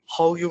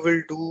how you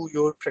will do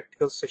your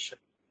practical session,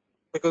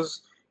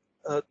 because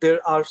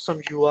there are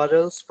some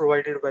URLs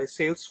provided by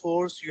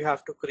Salesforce. You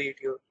have to create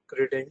your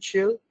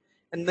credential,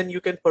 and then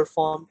you can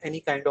perform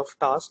any kind of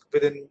task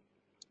within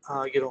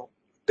uh, you know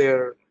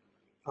their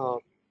uh,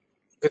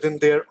 within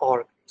their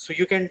org. So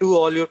you can do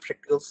all your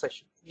practical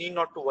session. You need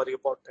not to worry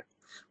about that.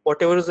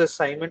 Whatever is the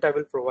assignment I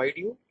will provide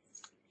you,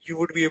 you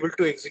would be able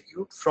to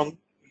execute from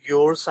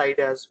your side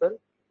as well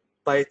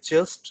by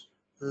just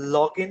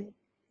login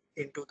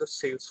into the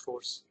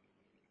Salesforce.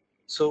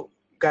 So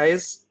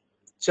guys,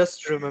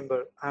 just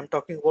remember, I'm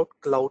talking about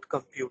cloud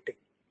computing,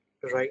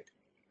 right?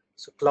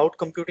 So cloud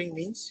computing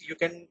means you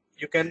can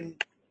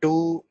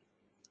do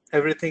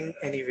everything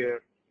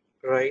anywhere,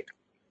 right?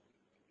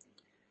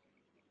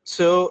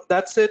 So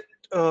that's it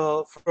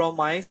from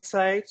my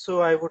side.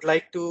 So I would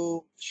like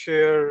to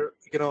share,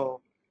 the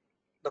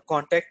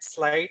contact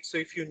slide. So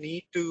if you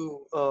need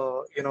to,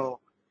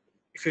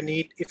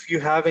 if you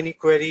have any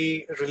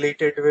query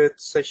related with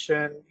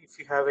session, if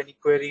you have any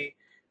query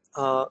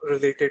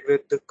related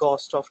with the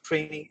cost of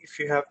training, if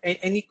you have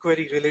any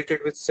query related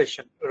with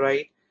session,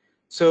 right?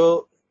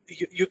 So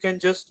you can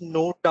just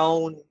note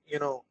down,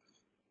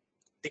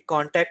 the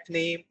contact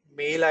name,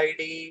 mail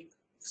ID,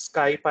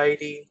 Skype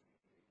ID,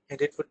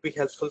 and it would be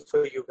helpful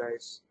for you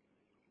guys,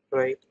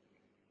 right?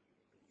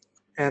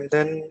 And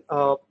then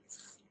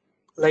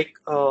like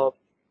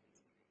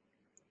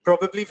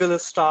probably we'll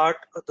start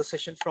the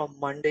session from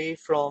Monday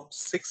from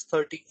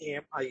 6:30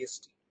 a.m.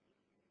 IST,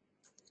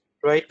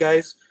 right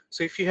guys?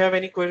 So if you have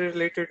any query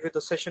related with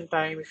the session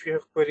time, if you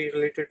have query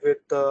related with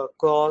the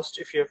cost,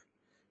 if you have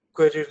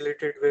query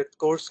related with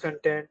course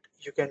content,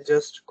 you can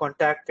just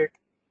contact it,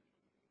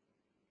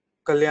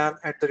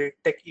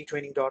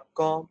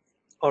 kalyan@techetraining.com,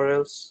 or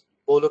else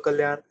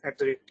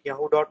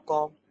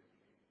bolokalyan@yahoo.com,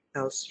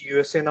 else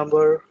USA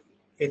number,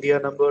 India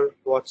number,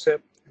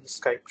 WhatsApp, and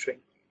Skype train.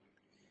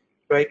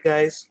 Right,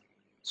 guys?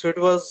 So it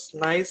was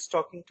nice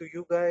talking to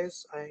you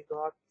guys. I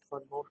got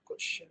one more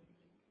question.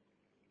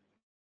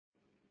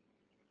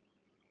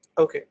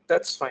 Okay,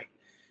 that's fine.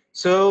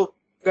 So,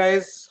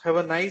 guys, have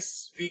a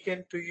nice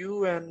weekend to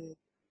you and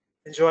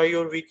enjoy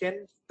your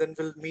weekend. Then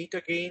we'll meet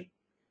again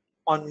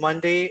on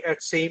Monday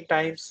at same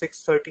time,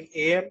 6:30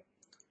 a.m.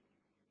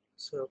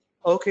 So,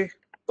 okay,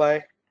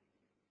 bye.